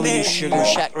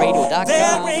www.sugarshackradio.com.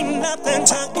 There ain't nothing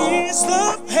to ease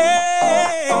the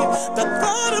pain. The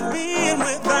thought of being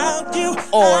without you.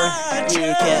 Or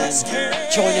you can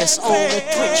join us on the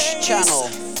Twitch channel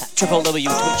at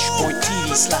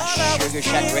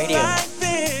www.twitch.tv/sugarshackradio.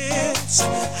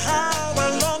 How I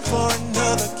long for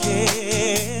another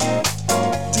kid.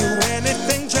 Do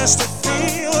anything just to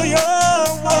feel your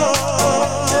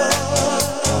warmth.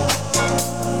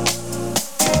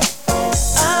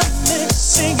 I'm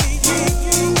missing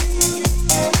you.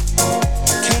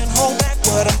 Can't hold back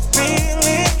what I'm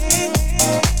feeling.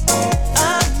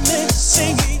 I'm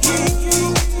missing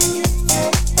you.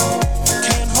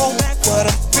 Can't hold back what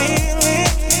I'm feeling.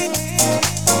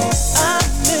 I'm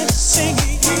missing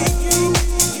you.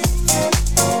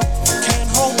 Can't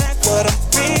hold back what I'm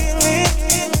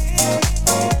feeling.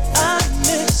 I'm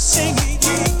missing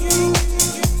you.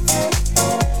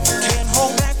 Can't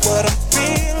hold back what I'm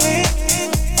feeling.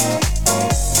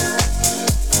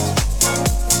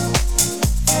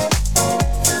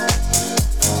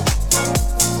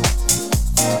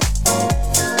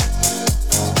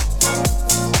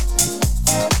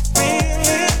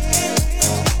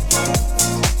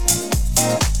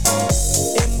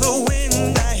 In the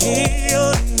wind I hear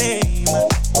your name.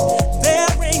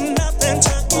 There ain't nothing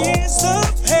to ease the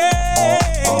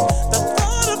pain. The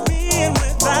thought of being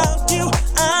without you,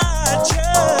 I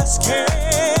just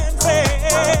can't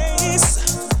face.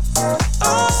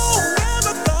 Oh,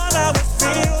 never thought I would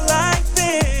feel like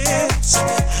this.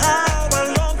 How I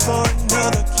long for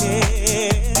another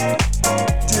kid.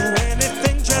 Do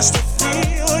anything just to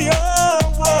feel your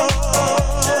warmth.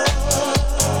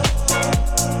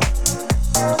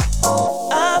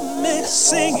 I'm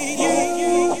missing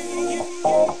you.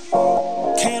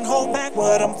 Can't hold back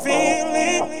what I'm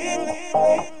feeling.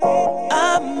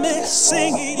 I'm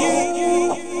missing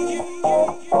you.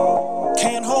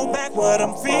 Can't hold back what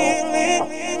I'm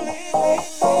feeling.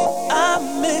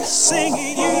 I'm missing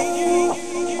you.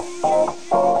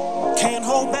 Can't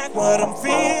hold back what I'm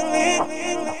feeling.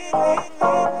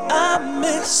 I'm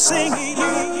missing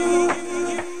you.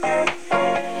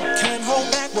 Can't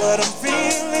hold back what I'm feeling.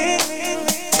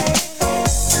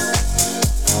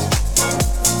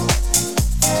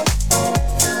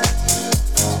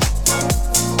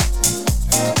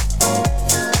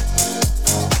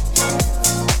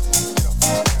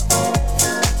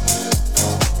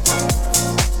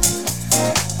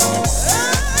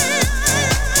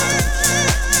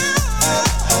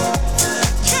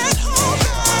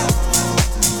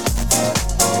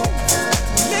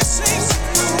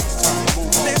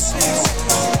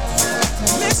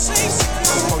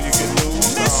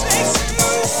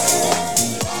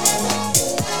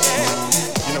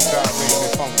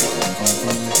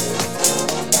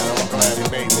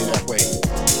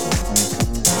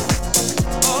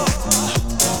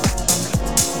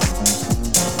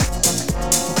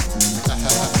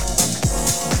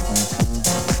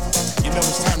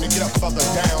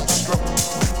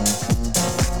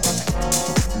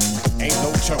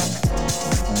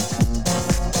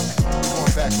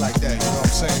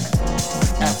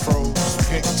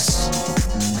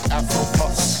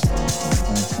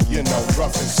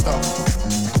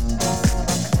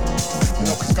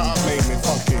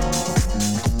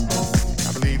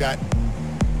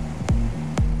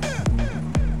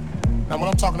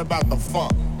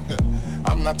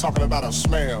 Talking about a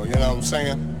smell, you know what I'm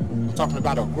saying? I'm talking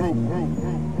about a group.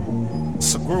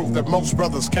 It's a group that most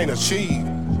brothers can't achieve.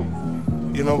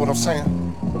 You know what I'm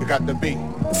saying? You got to be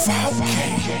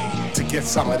 5K to get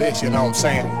some of this, you know what I'm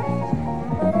saying?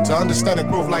 To understand a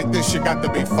groove like this, you got to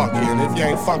be funky. And if you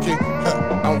ain't funky,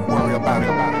 don't worry about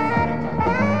it.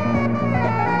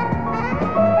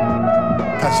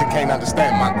 Cause you can't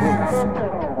understand my groove.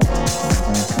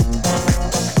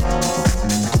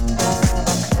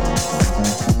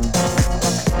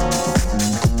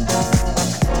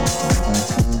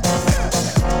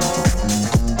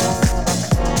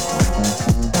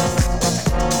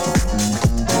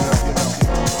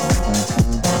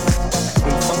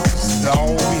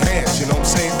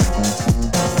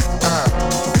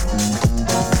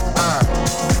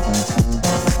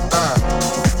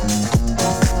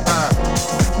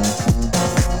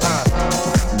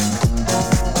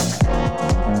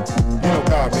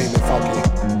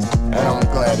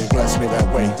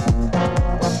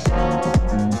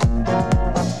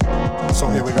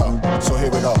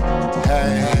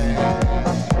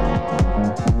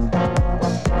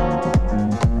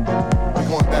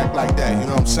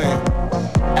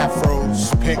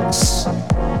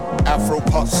 Afro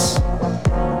puffs,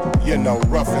 you know,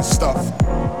 rough and stuff.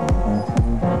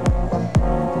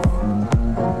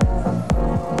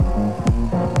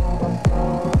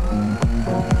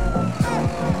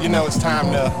 You know it's time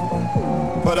to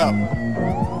put up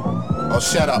or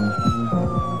shut up.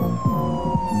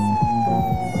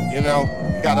 You know,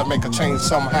 you gotta make a change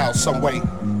somehow, some way.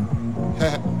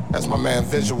 As my man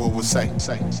Visual would say.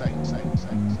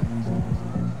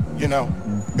 You know,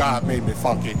 God made me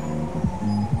funky.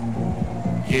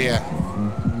 Yeah.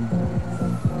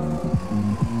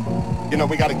 You know,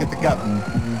 we gotta get together.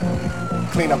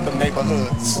 Clean up the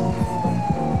neighborhoods.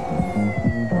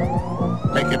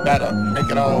 Make it better.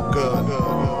 Make it all good.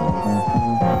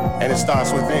 And it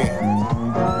starts within.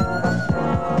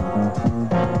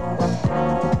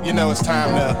 You know, it's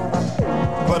time to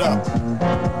put up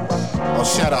or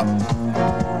shut up.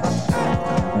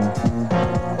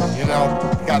 You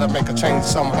know, gotta make a change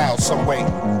somehow, some way.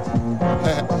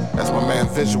 As my man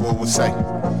Visual would say.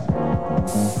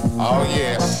 Oh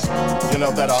yeah, you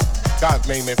know that God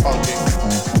made me funky.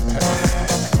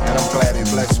 And I'm glad he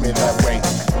blessed me that way.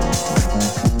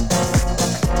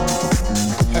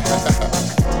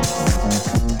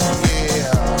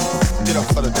 Yeah, get up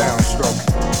for the downstroke.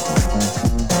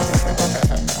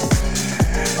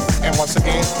 And once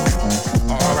again,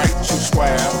 alright, you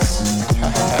squares.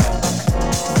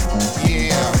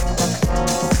 Yeah.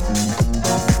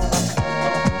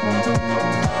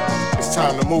 It's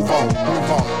time to move on.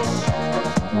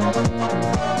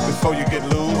 Before you get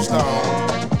loosed on.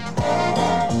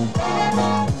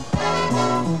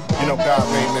 You know God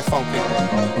made me funky.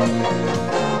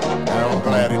 And I'm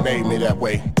glad he made me that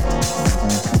way.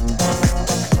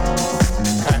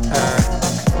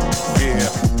 Yeah.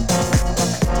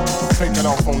 Taking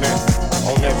off on that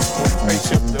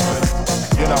spaceship,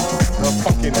 you know, the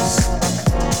funkiness,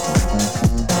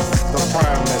 the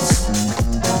primeness.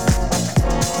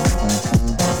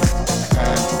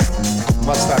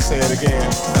 Must I say it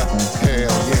again?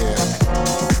 Hell yeah.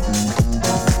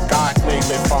 God made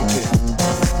me funky.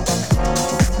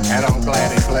 And I'm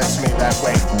glad he blessed me that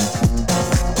way.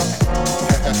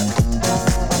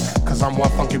 Cause I'm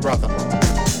one funky brother.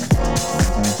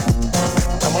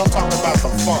 And when I'm talking about the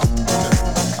funk,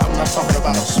 I'm not talking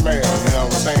about a smell, you know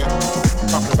what I'm saying? I'm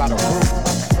talking about a group.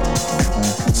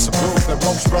 It's a group that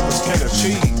most brothers can't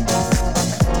achieve.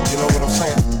 You know what I'm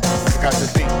saying? You got to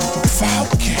be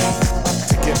funky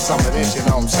to get some of this, you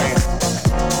know what I'm saying?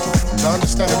 To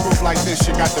understand a group like this,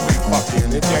 you got to be funky.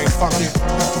 And if you ain't funky,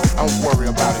 don't worry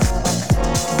about it.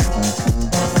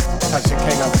 Cause you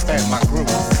can't understand my groove.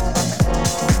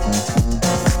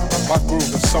 My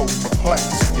groove is so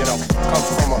perplexed, you know. Comes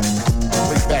from a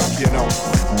way back, you know.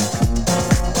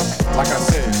 Like I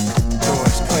said,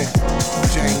 George Clinton,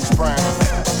 James Brown.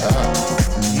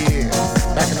 Yeah,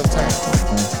 back in the time.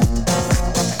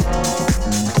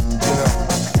 You know.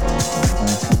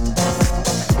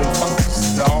 When funk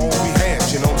is all we had,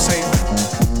 you know what I'm saying?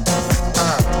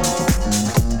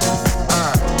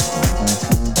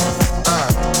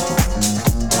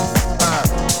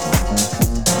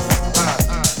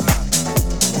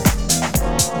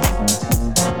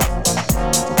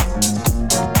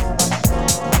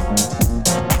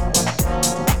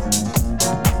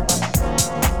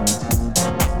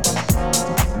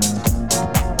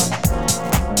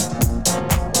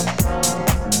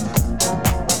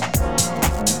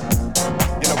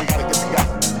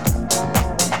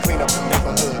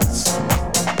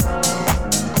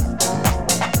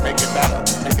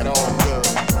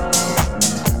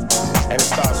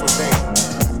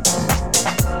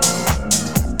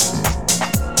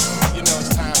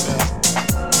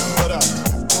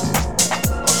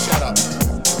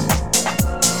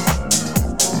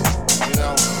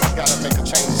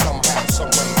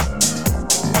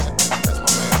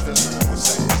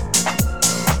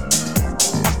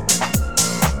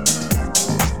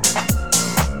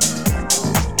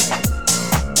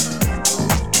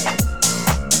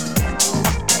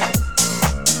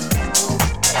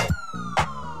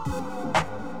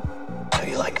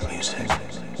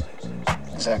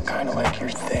 Is that kind of like your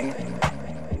thing?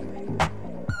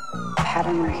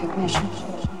 Pattern recognition.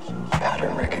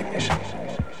 Pattern recognition.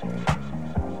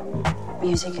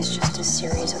 Music is just a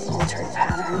series of altered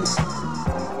patterns.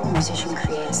 The musician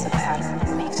creates the pattern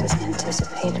and makes us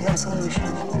anticipate resolution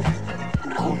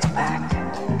and holds back,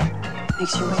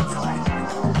 makes you wait for it.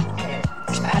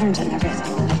 There's patterns in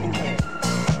everything.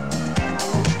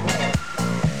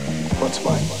 What's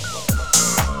mine?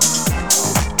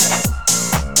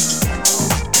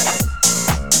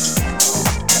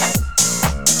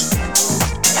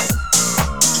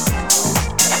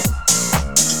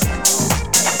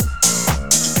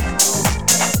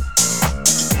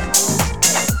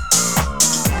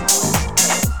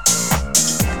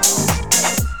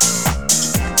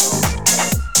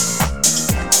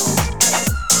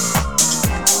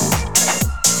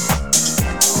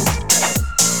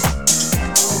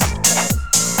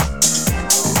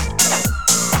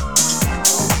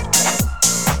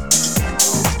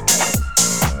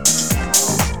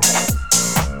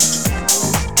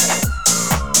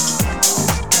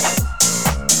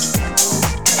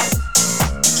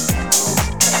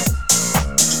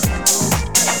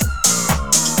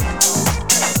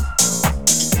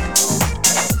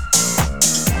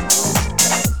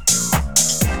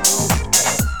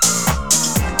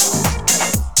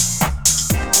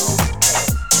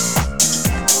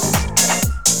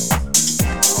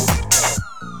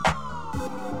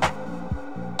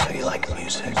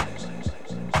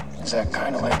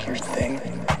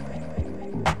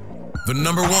 The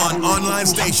 #1 online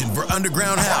station for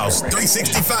Underground House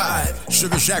 365.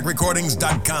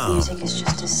 SugarShackRecordings.com. Music is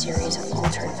just a series of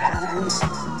altered patterns.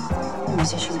 The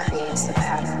musician creates the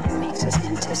pattern and makes us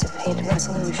anticipate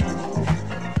resolution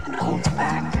and holds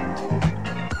back.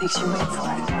 Makes you wait for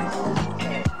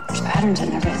it. There's patterns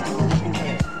in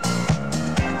everything.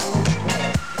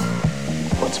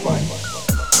 What's mine?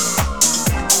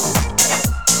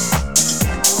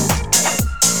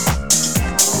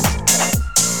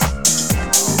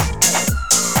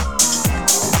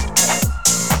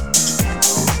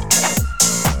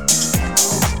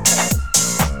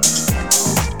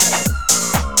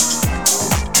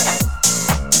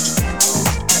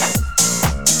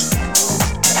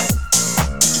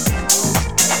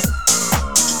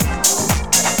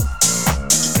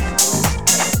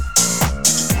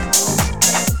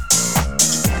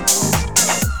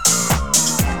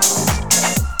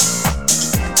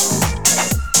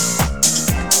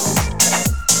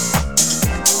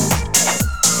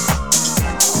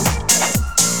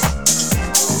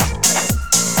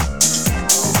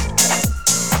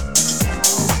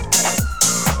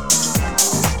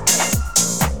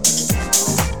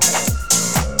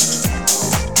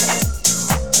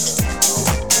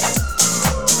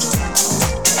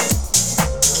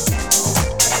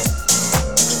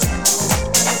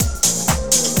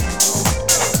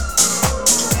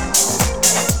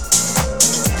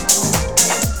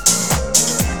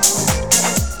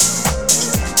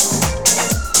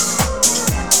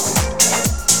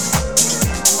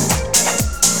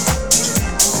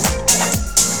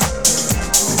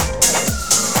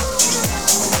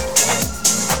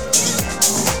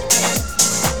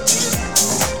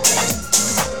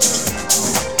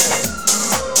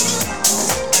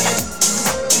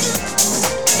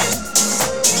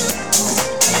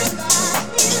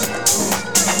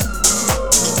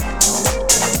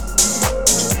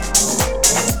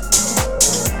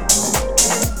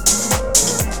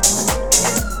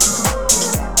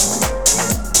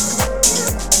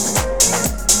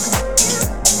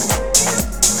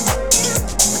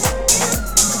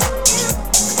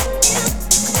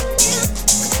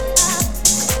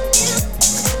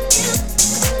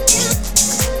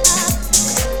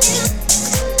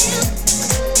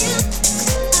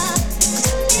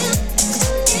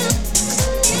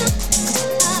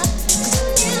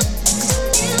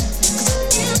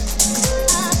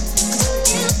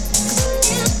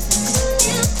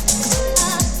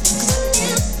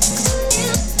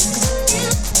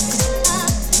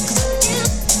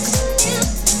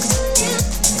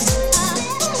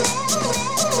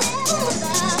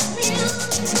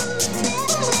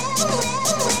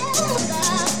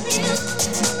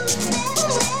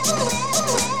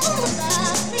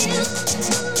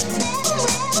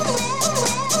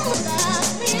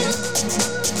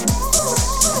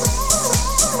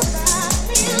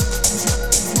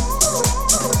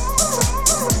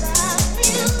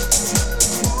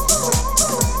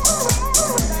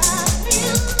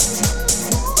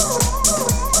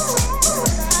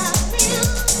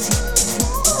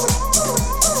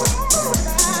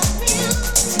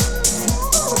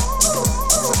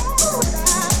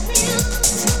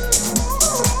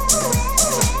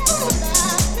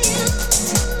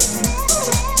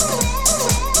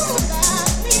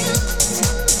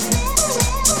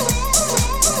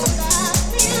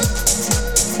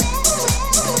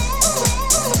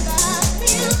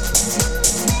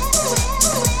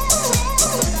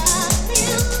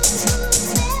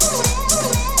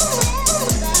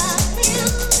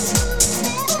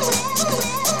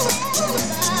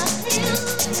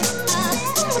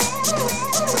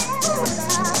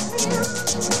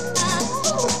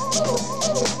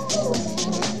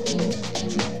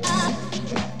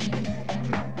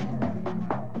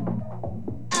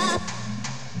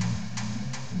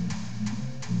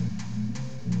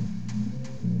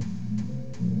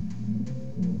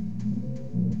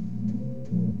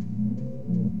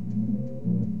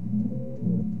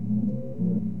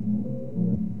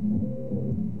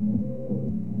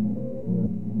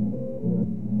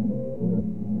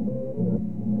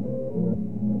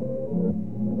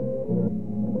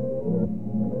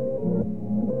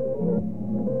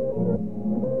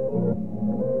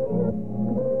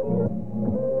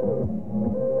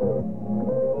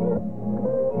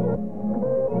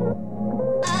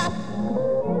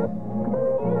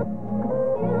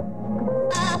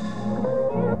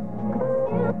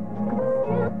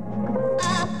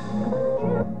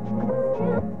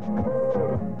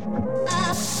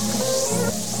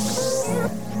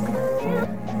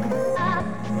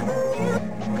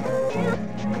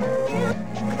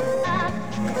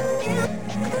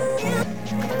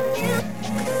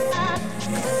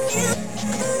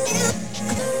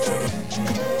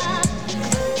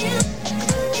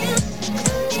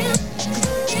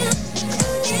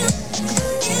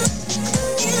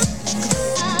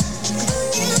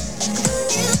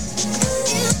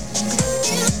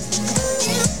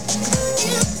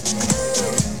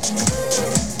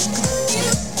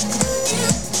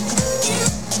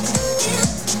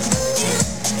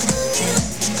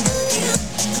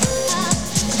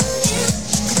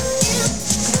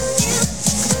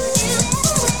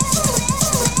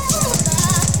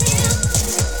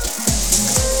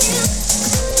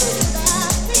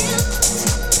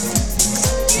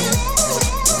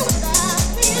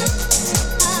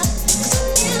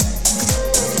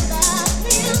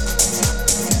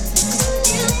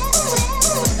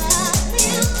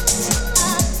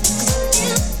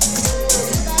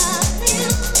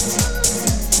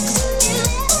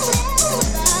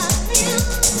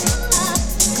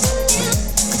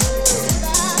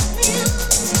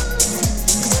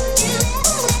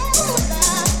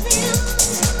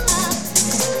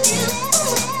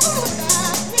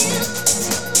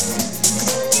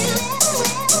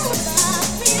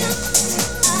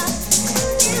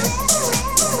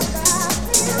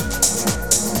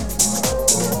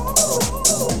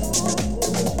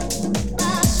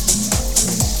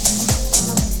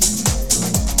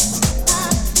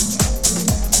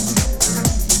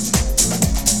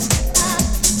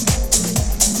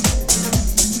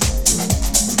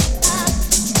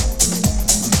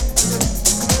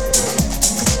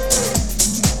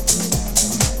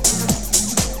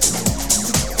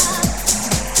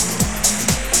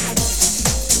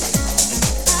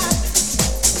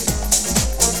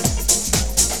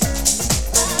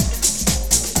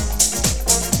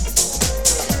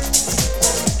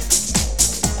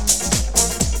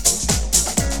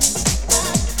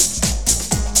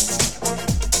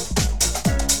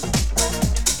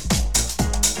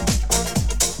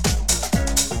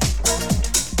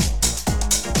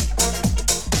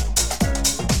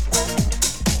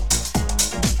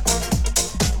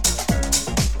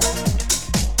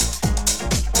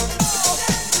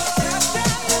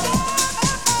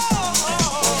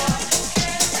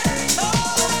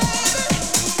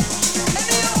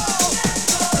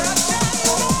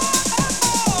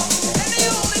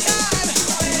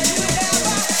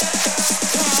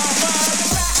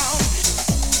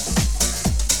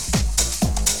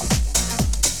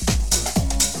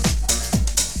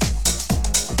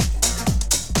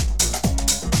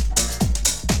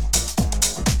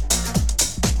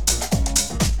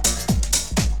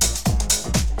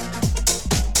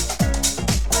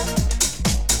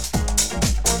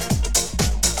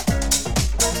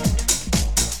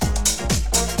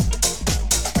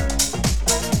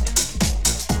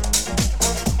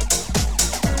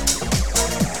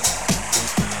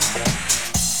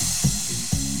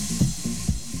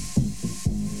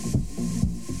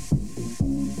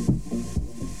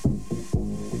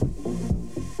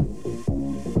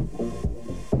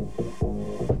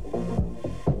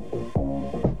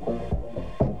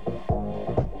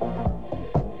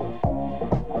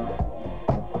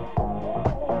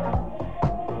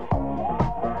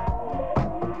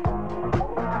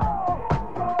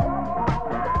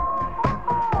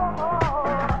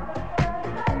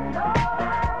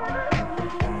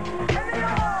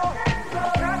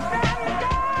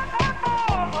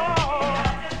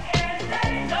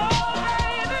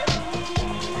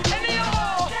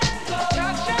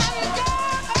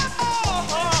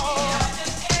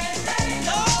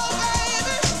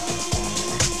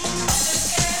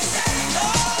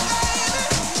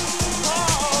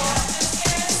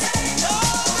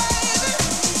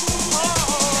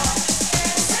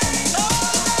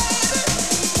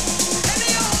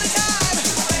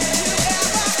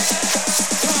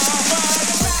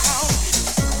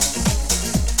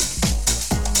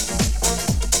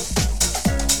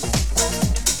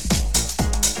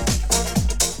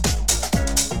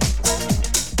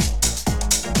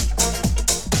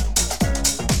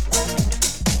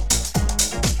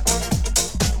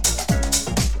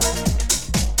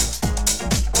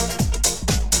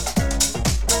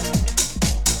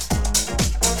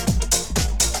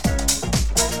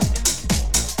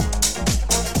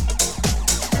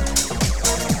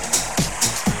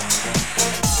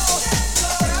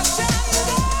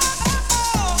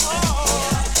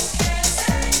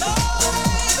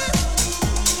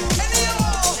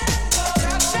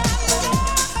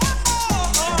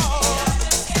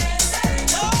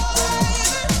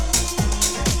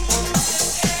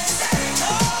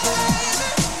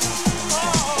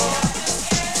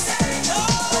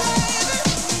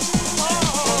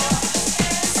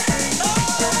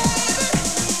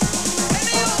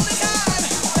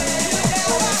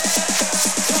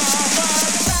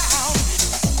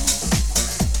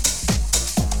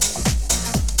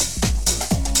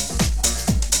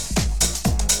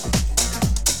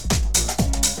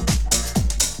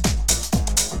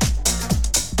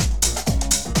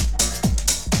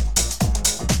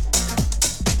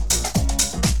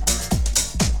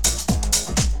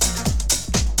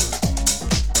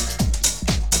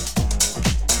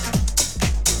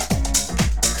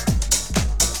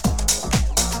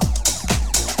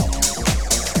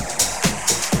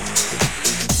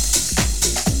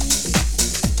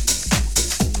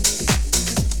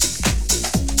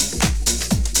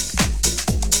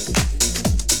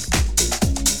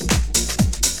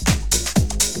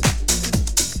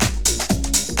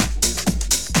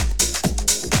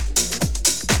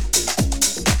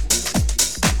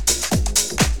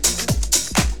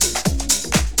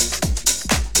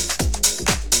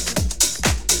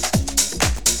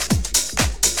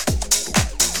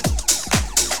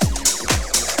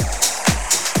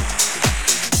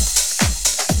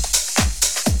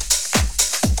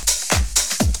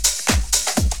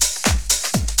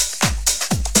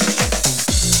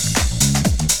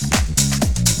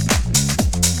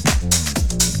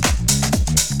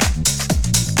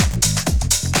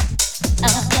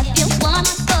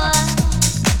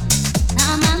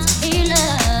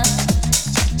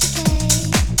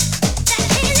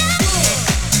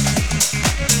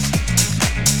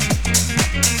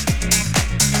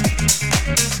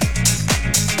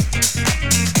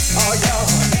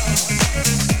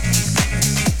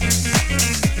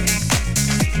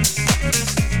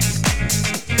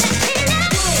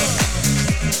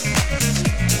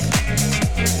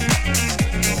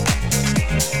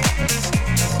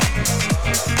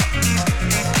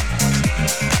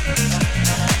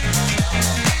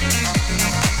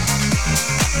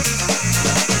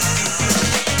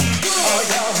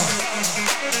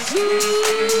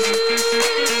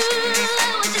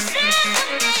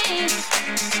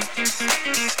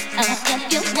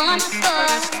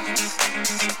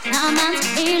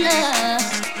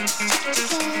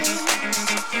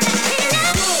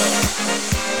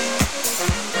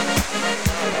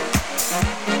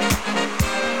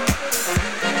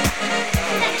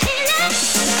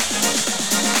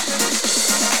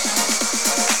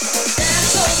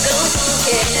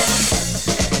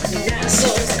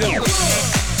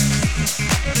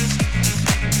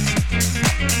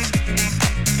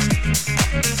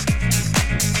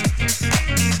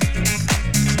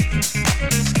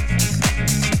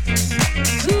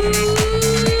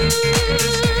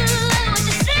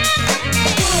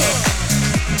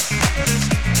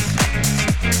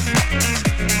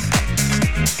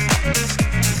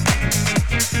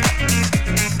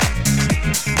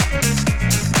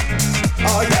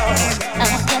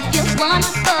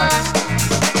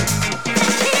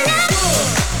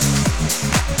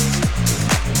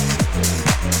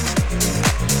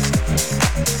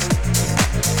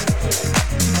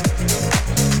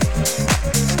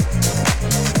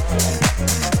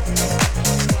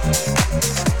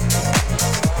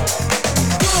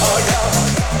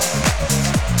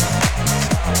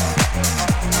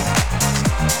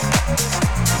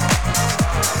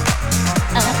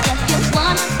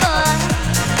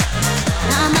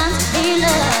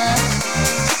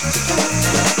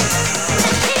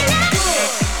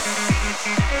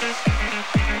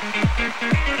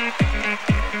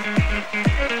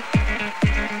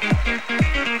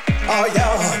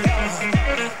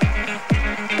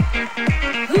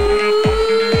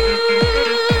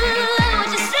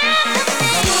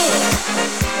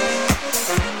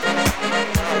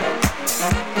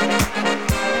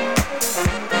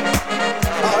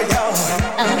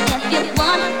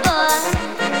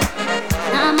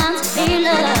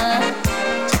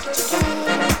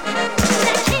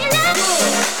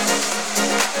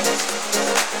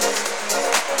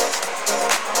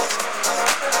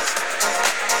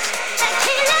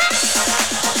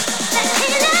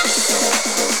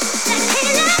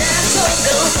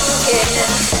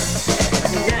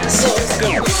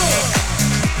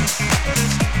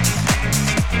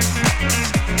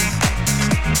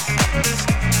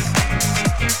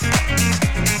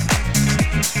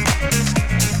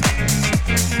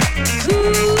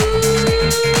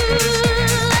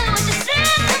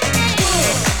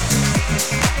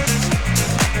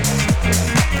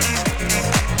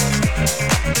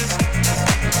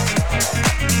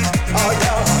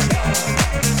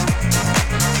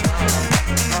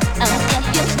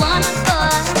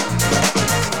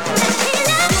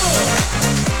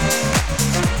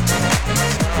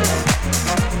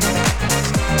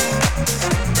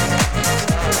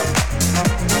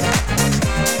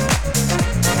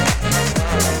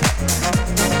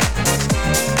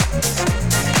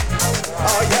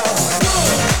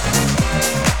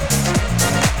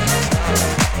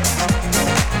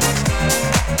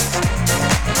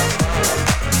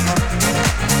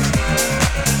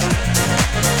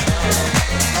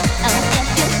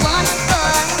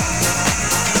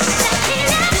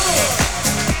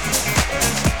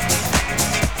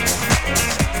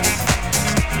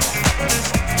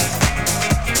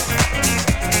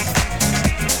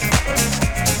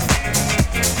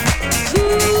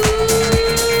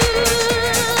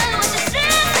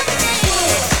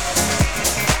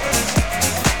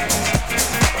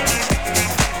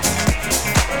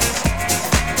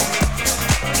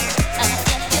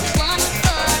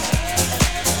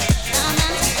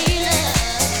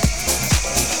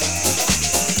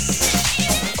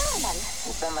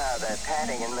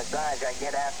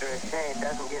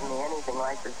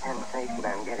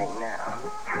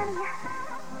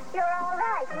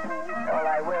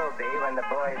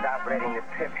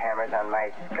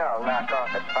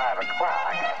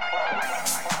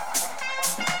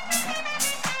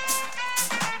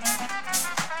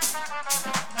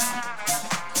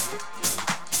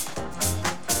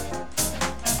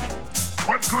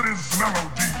 What good is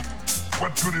melody?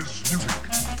 What good is music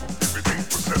if it ain't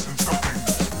possessing something?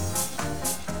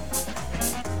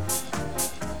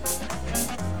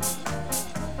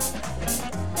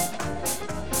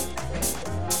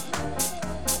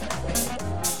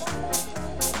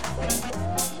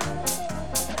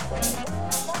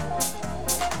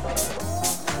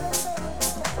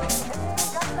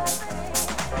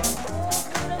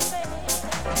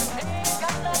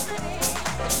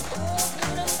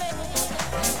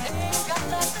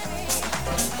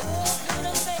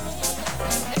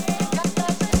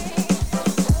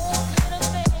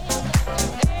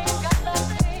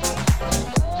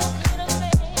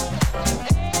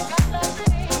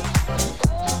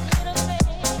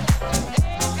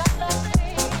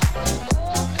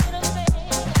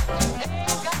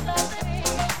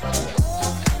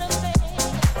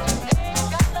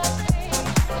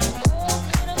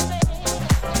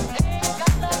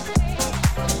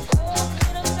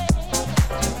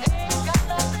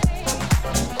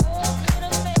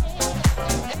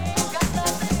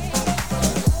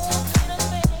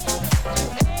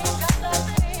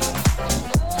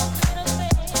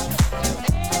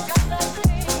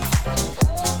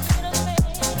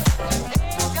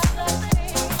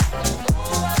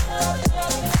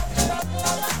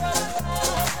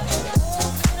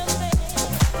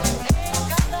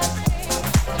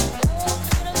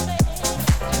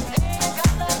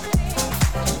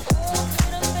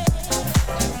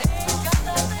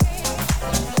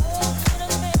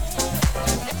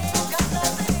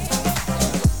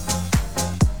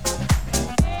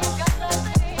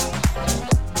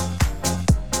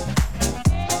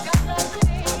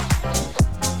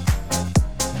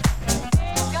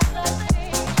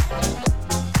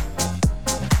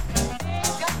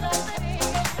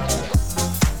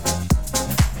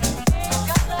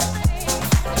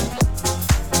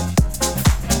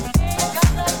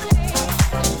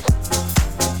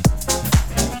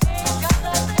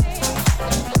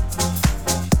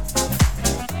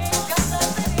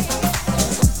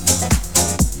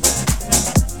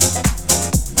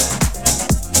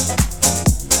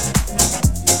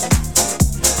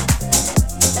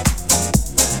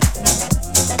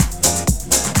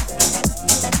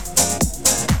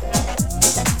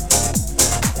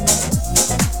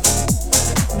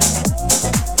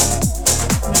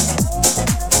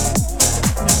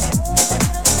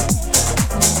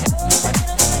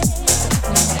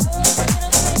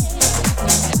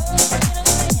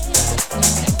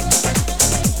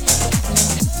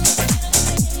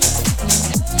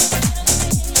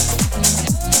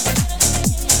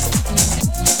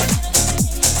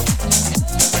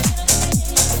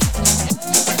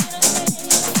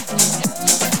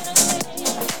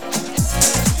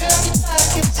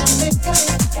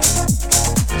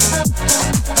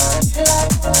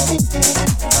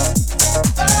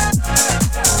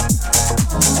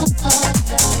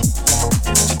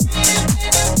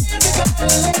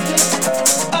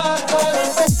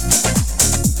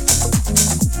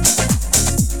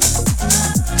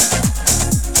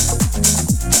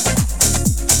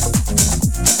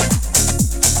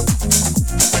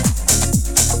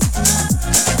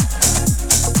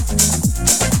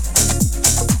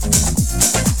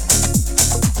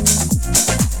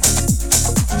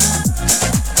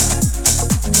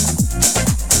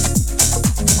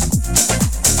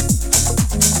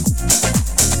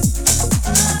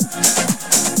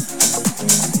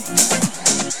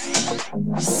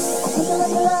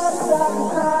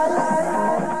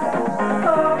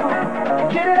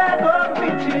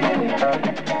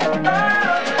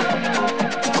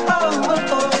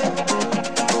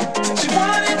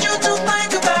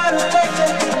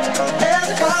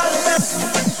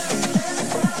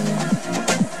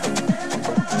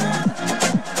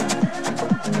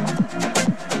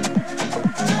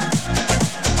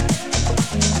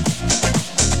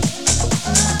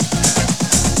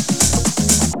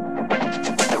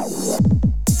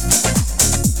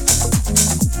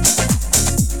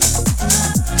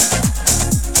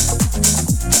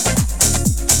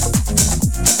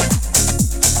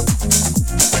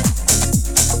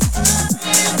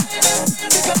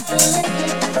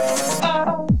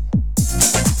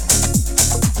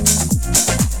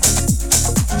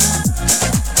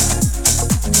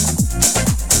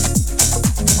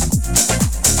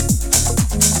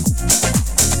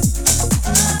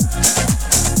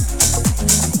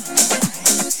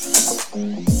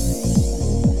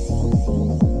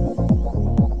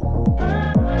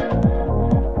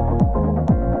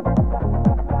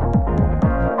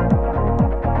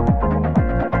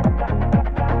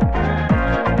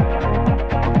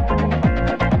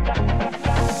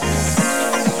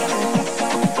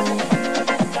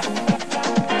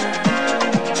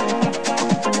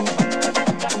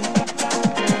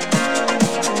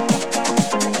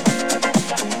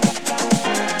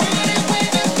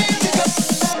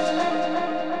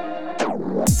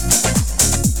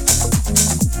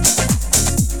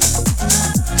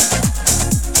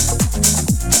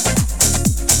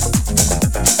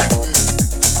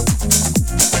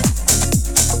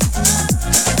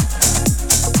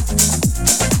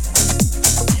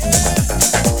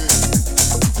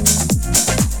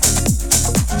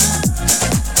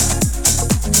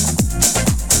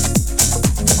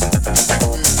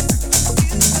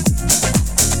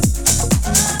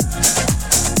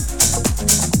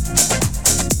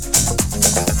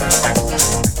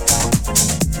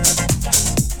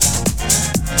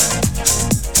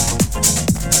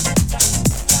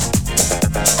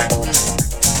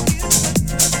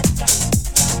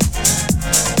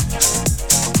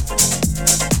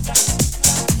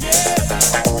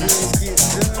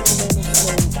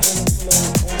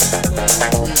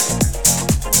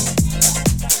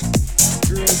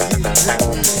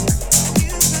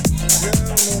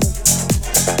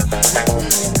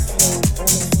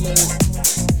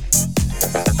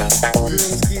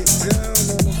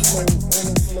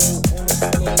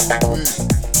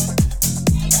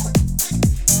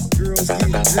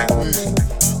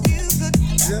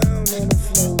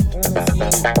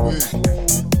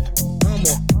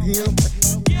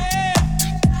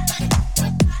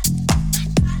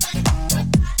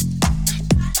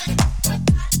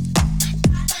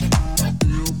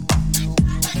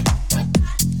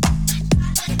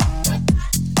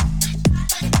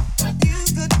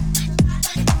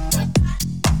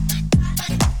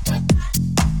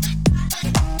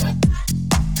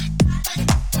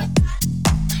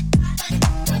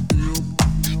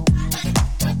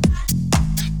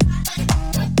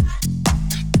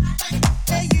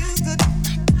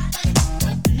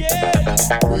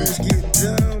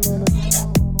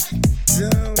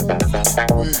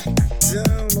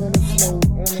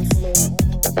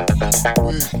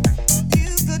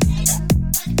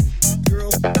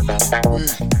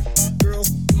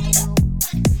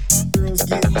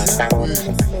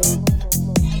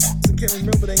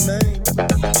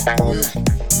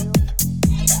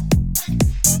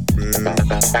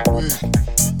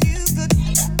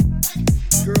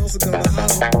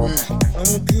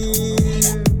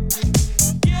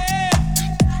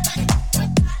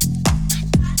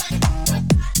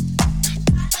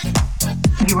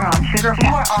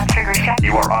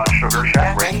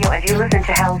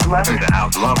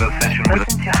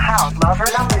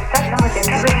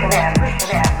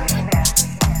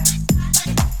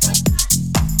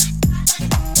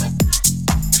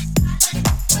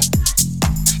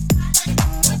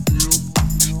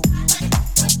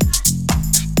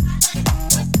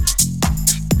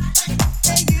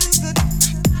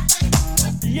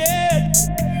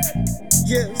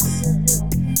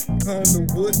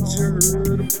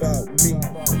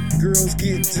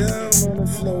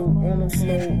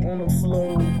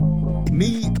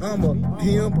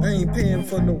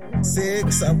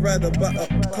 I'd rather buy a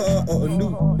car or a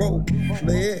new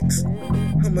Rolex.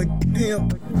 I'm a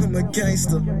pimp, I'm a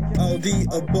gangster, all the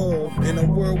above. And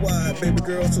I'm worldwide, baby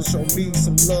girl, so show me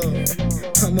some love.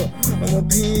 I'm a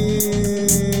pimp.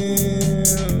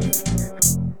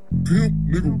 Pimp,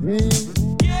 nigga, one.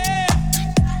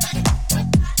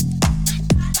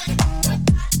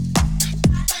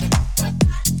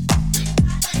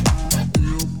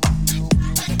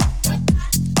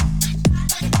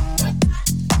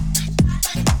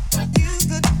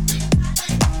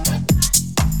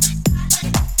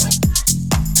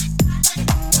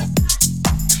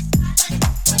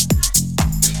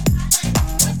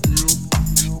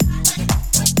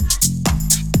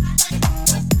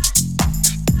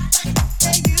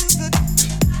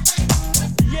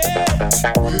 Girls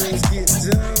get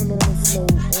down on the floor,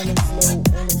 on the floor,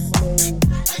 on the floor.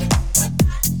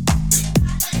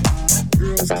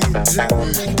 Girls get down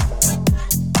on the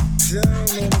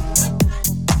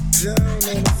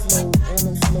floor, on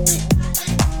the floor.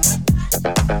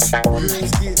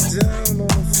 Girls get down on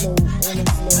the floor, on the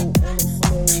floor, on the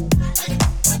floor.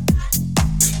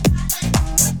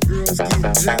 Girls get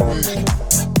down on the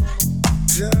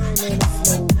floor,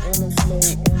 on the floor,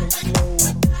 on the floor.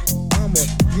 I'm a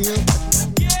pimp.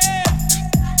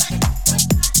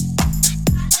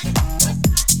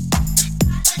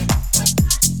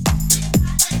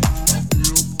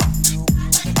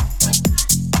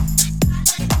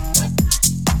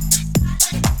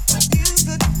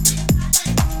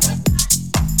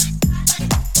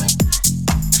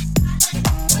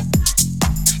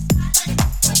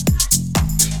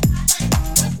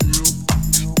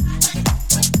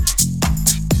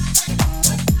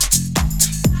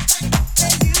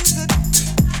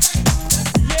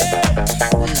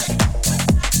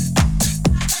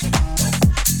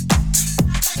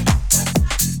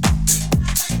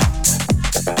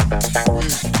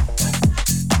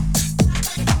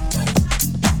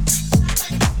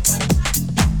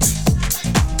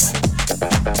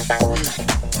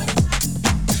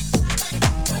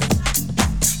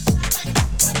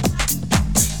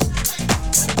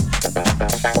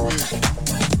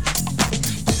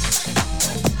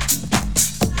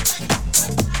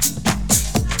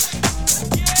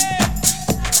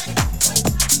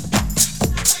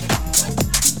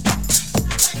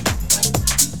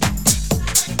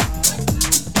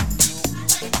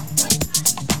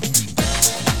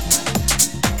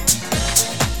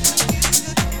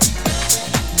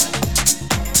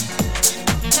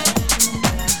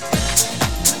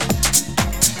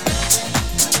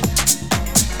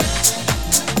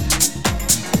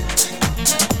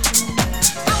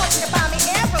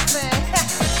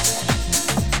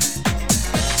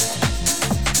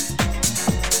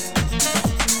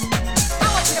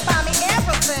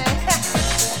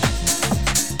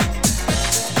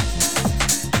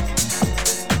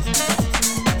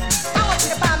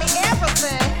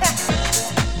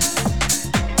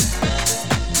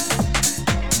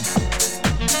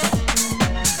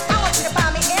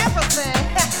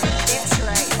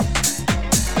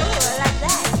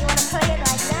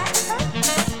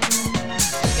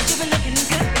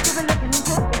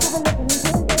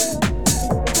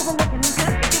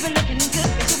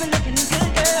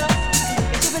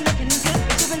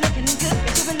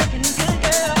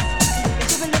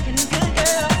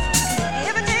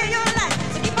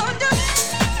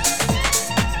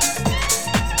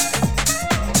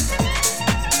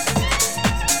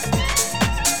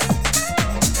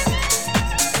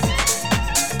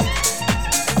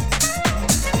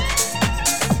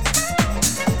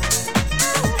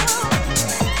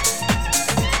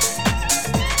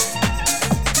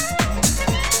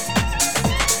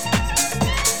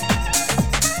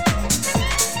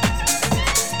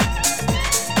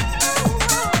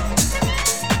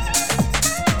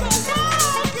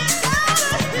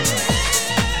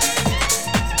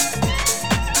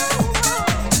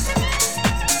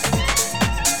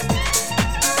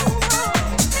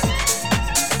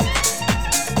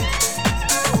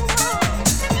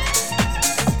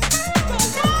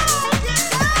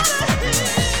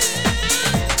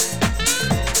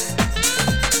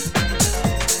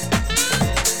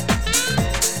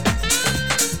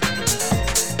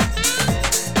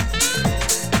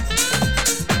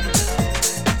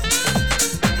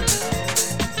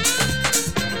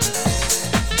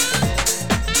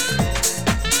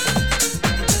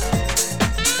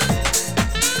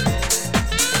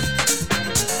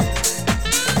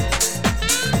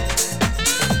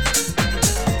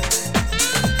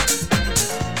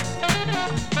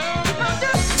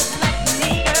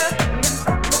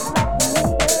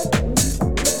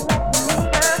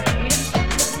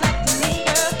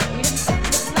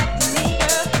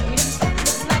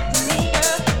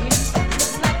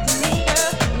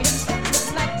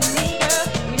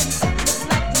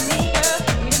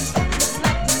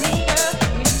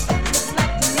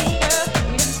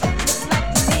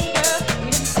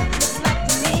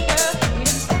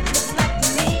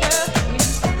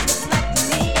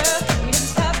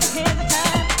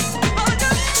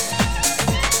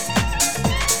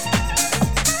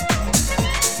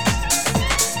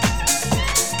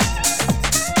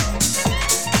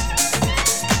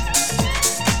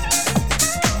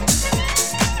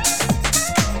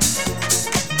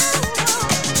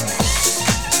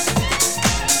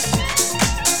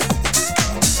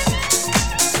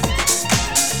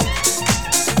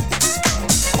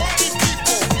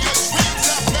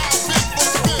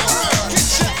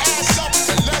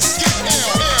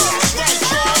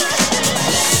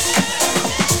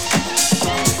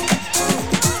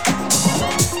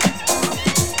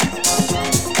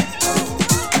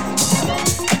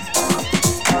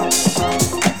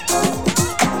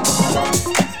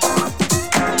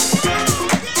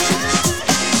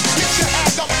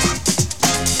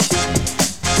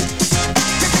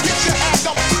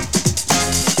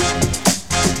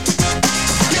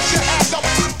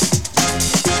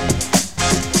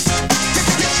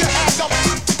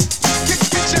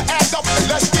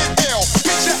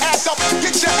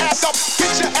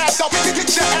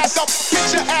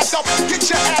 up, get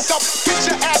your ass up, get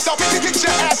your ass up, get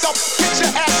your ass up, get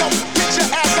your ass up, get your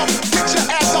ass up, get your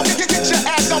ass up, get your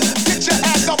ass up, get your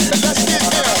ass up, and let's get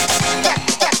ill.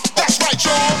 That's right,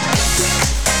 y'all.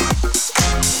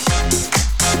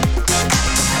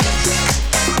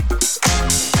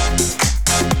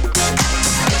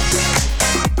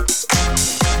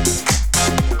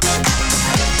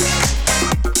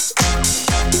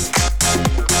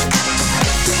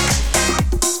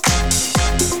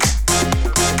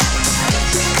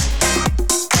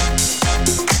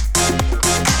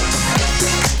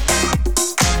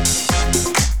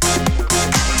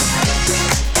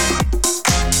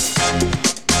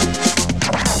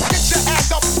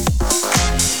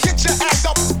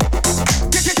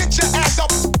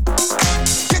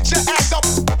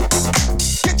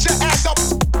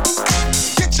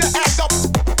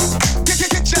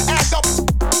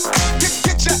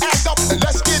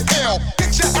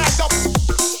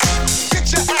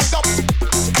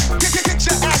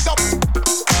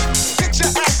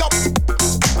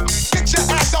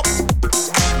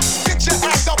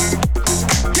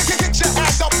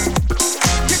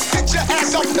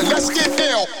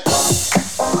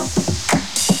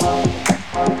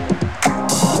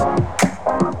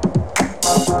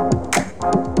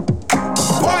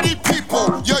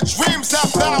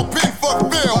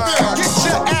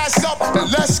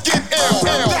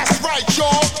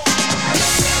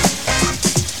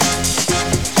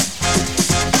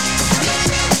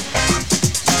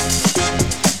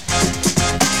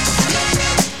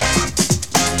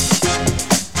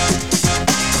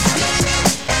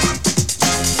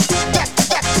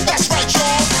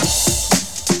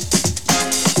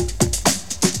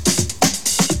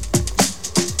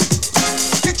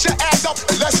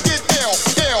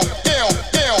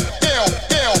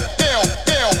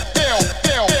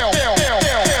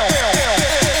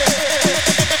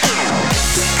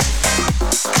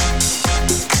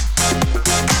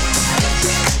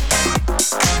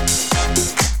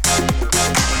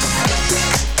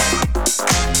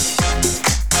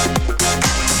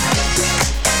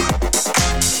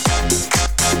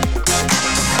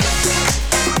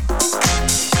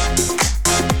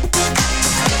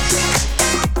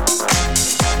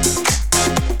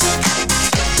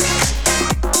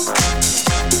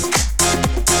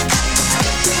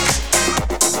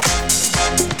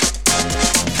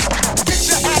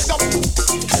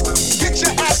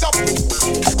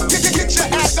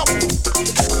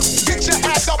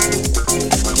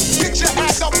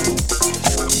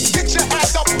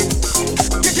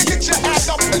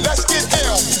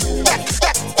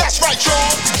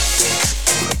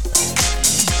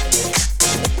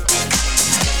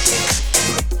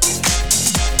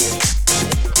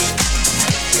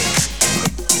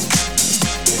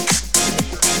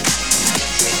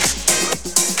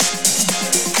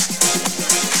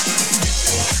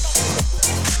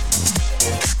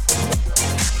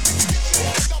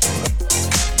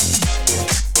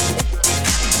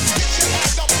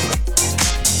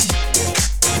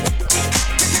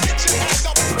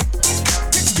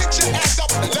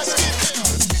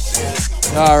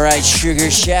 Alright, Sugar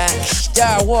Shack,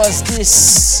 that was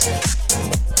this.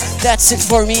 That's it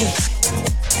for me.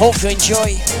 Hope you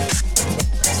enjoy.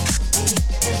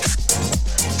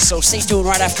 So stay tuned.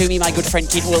 Right after me, my good friend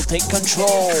Kid will take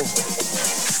control.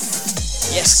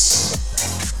 Yes.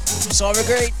 So have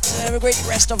a great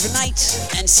rest of the night,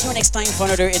 and see you next time for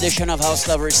another edition of House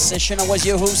Lovers Session. I was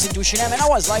your host, IntuitionM, and I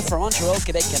was live from Montreal,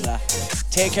 Quebec, Canada.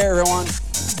 Take care, everyone.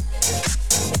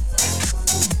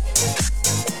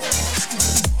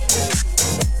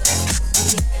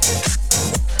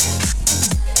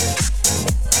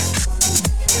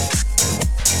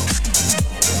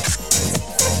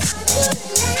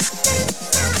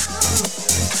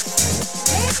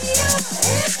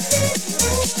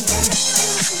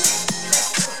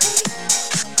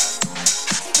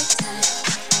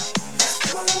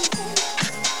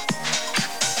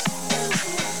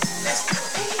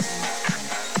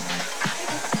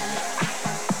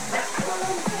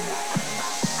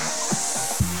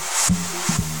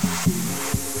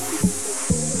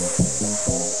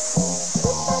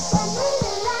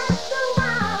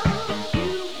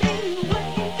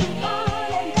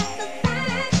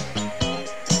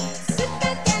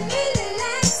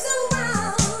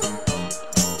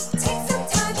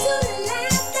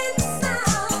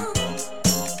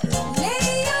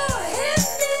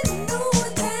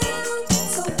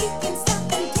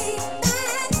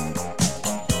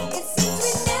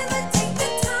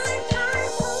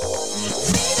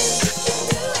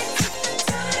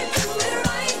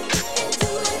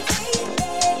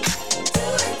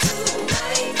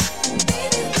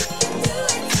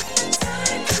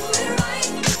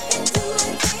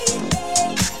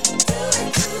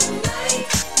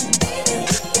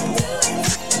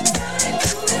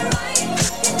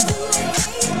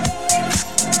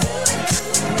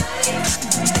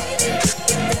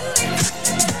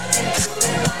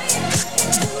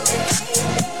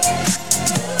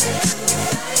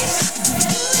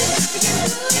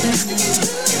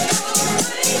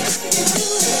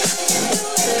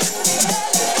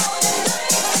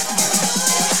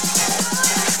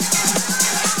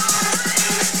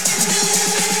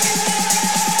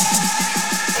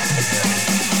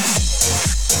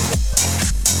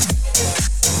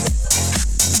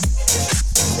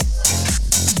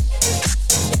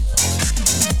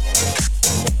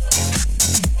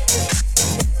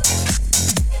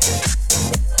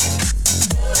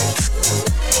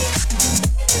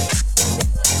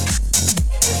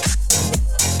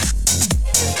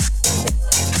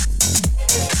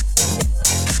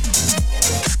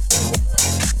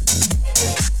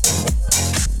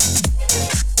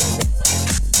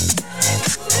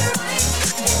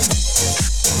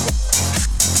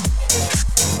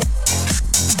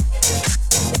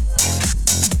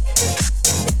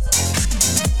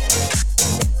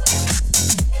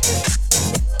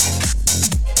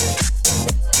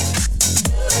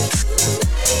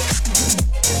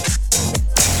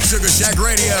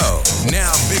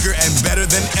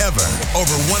 than ever.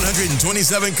 Over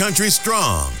 127 countries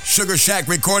strong.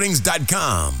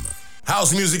 SugarShackRecordings.com.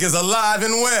 House music is alive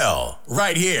and well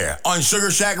right here on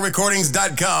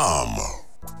SugarShackRecordings.com.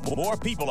 More people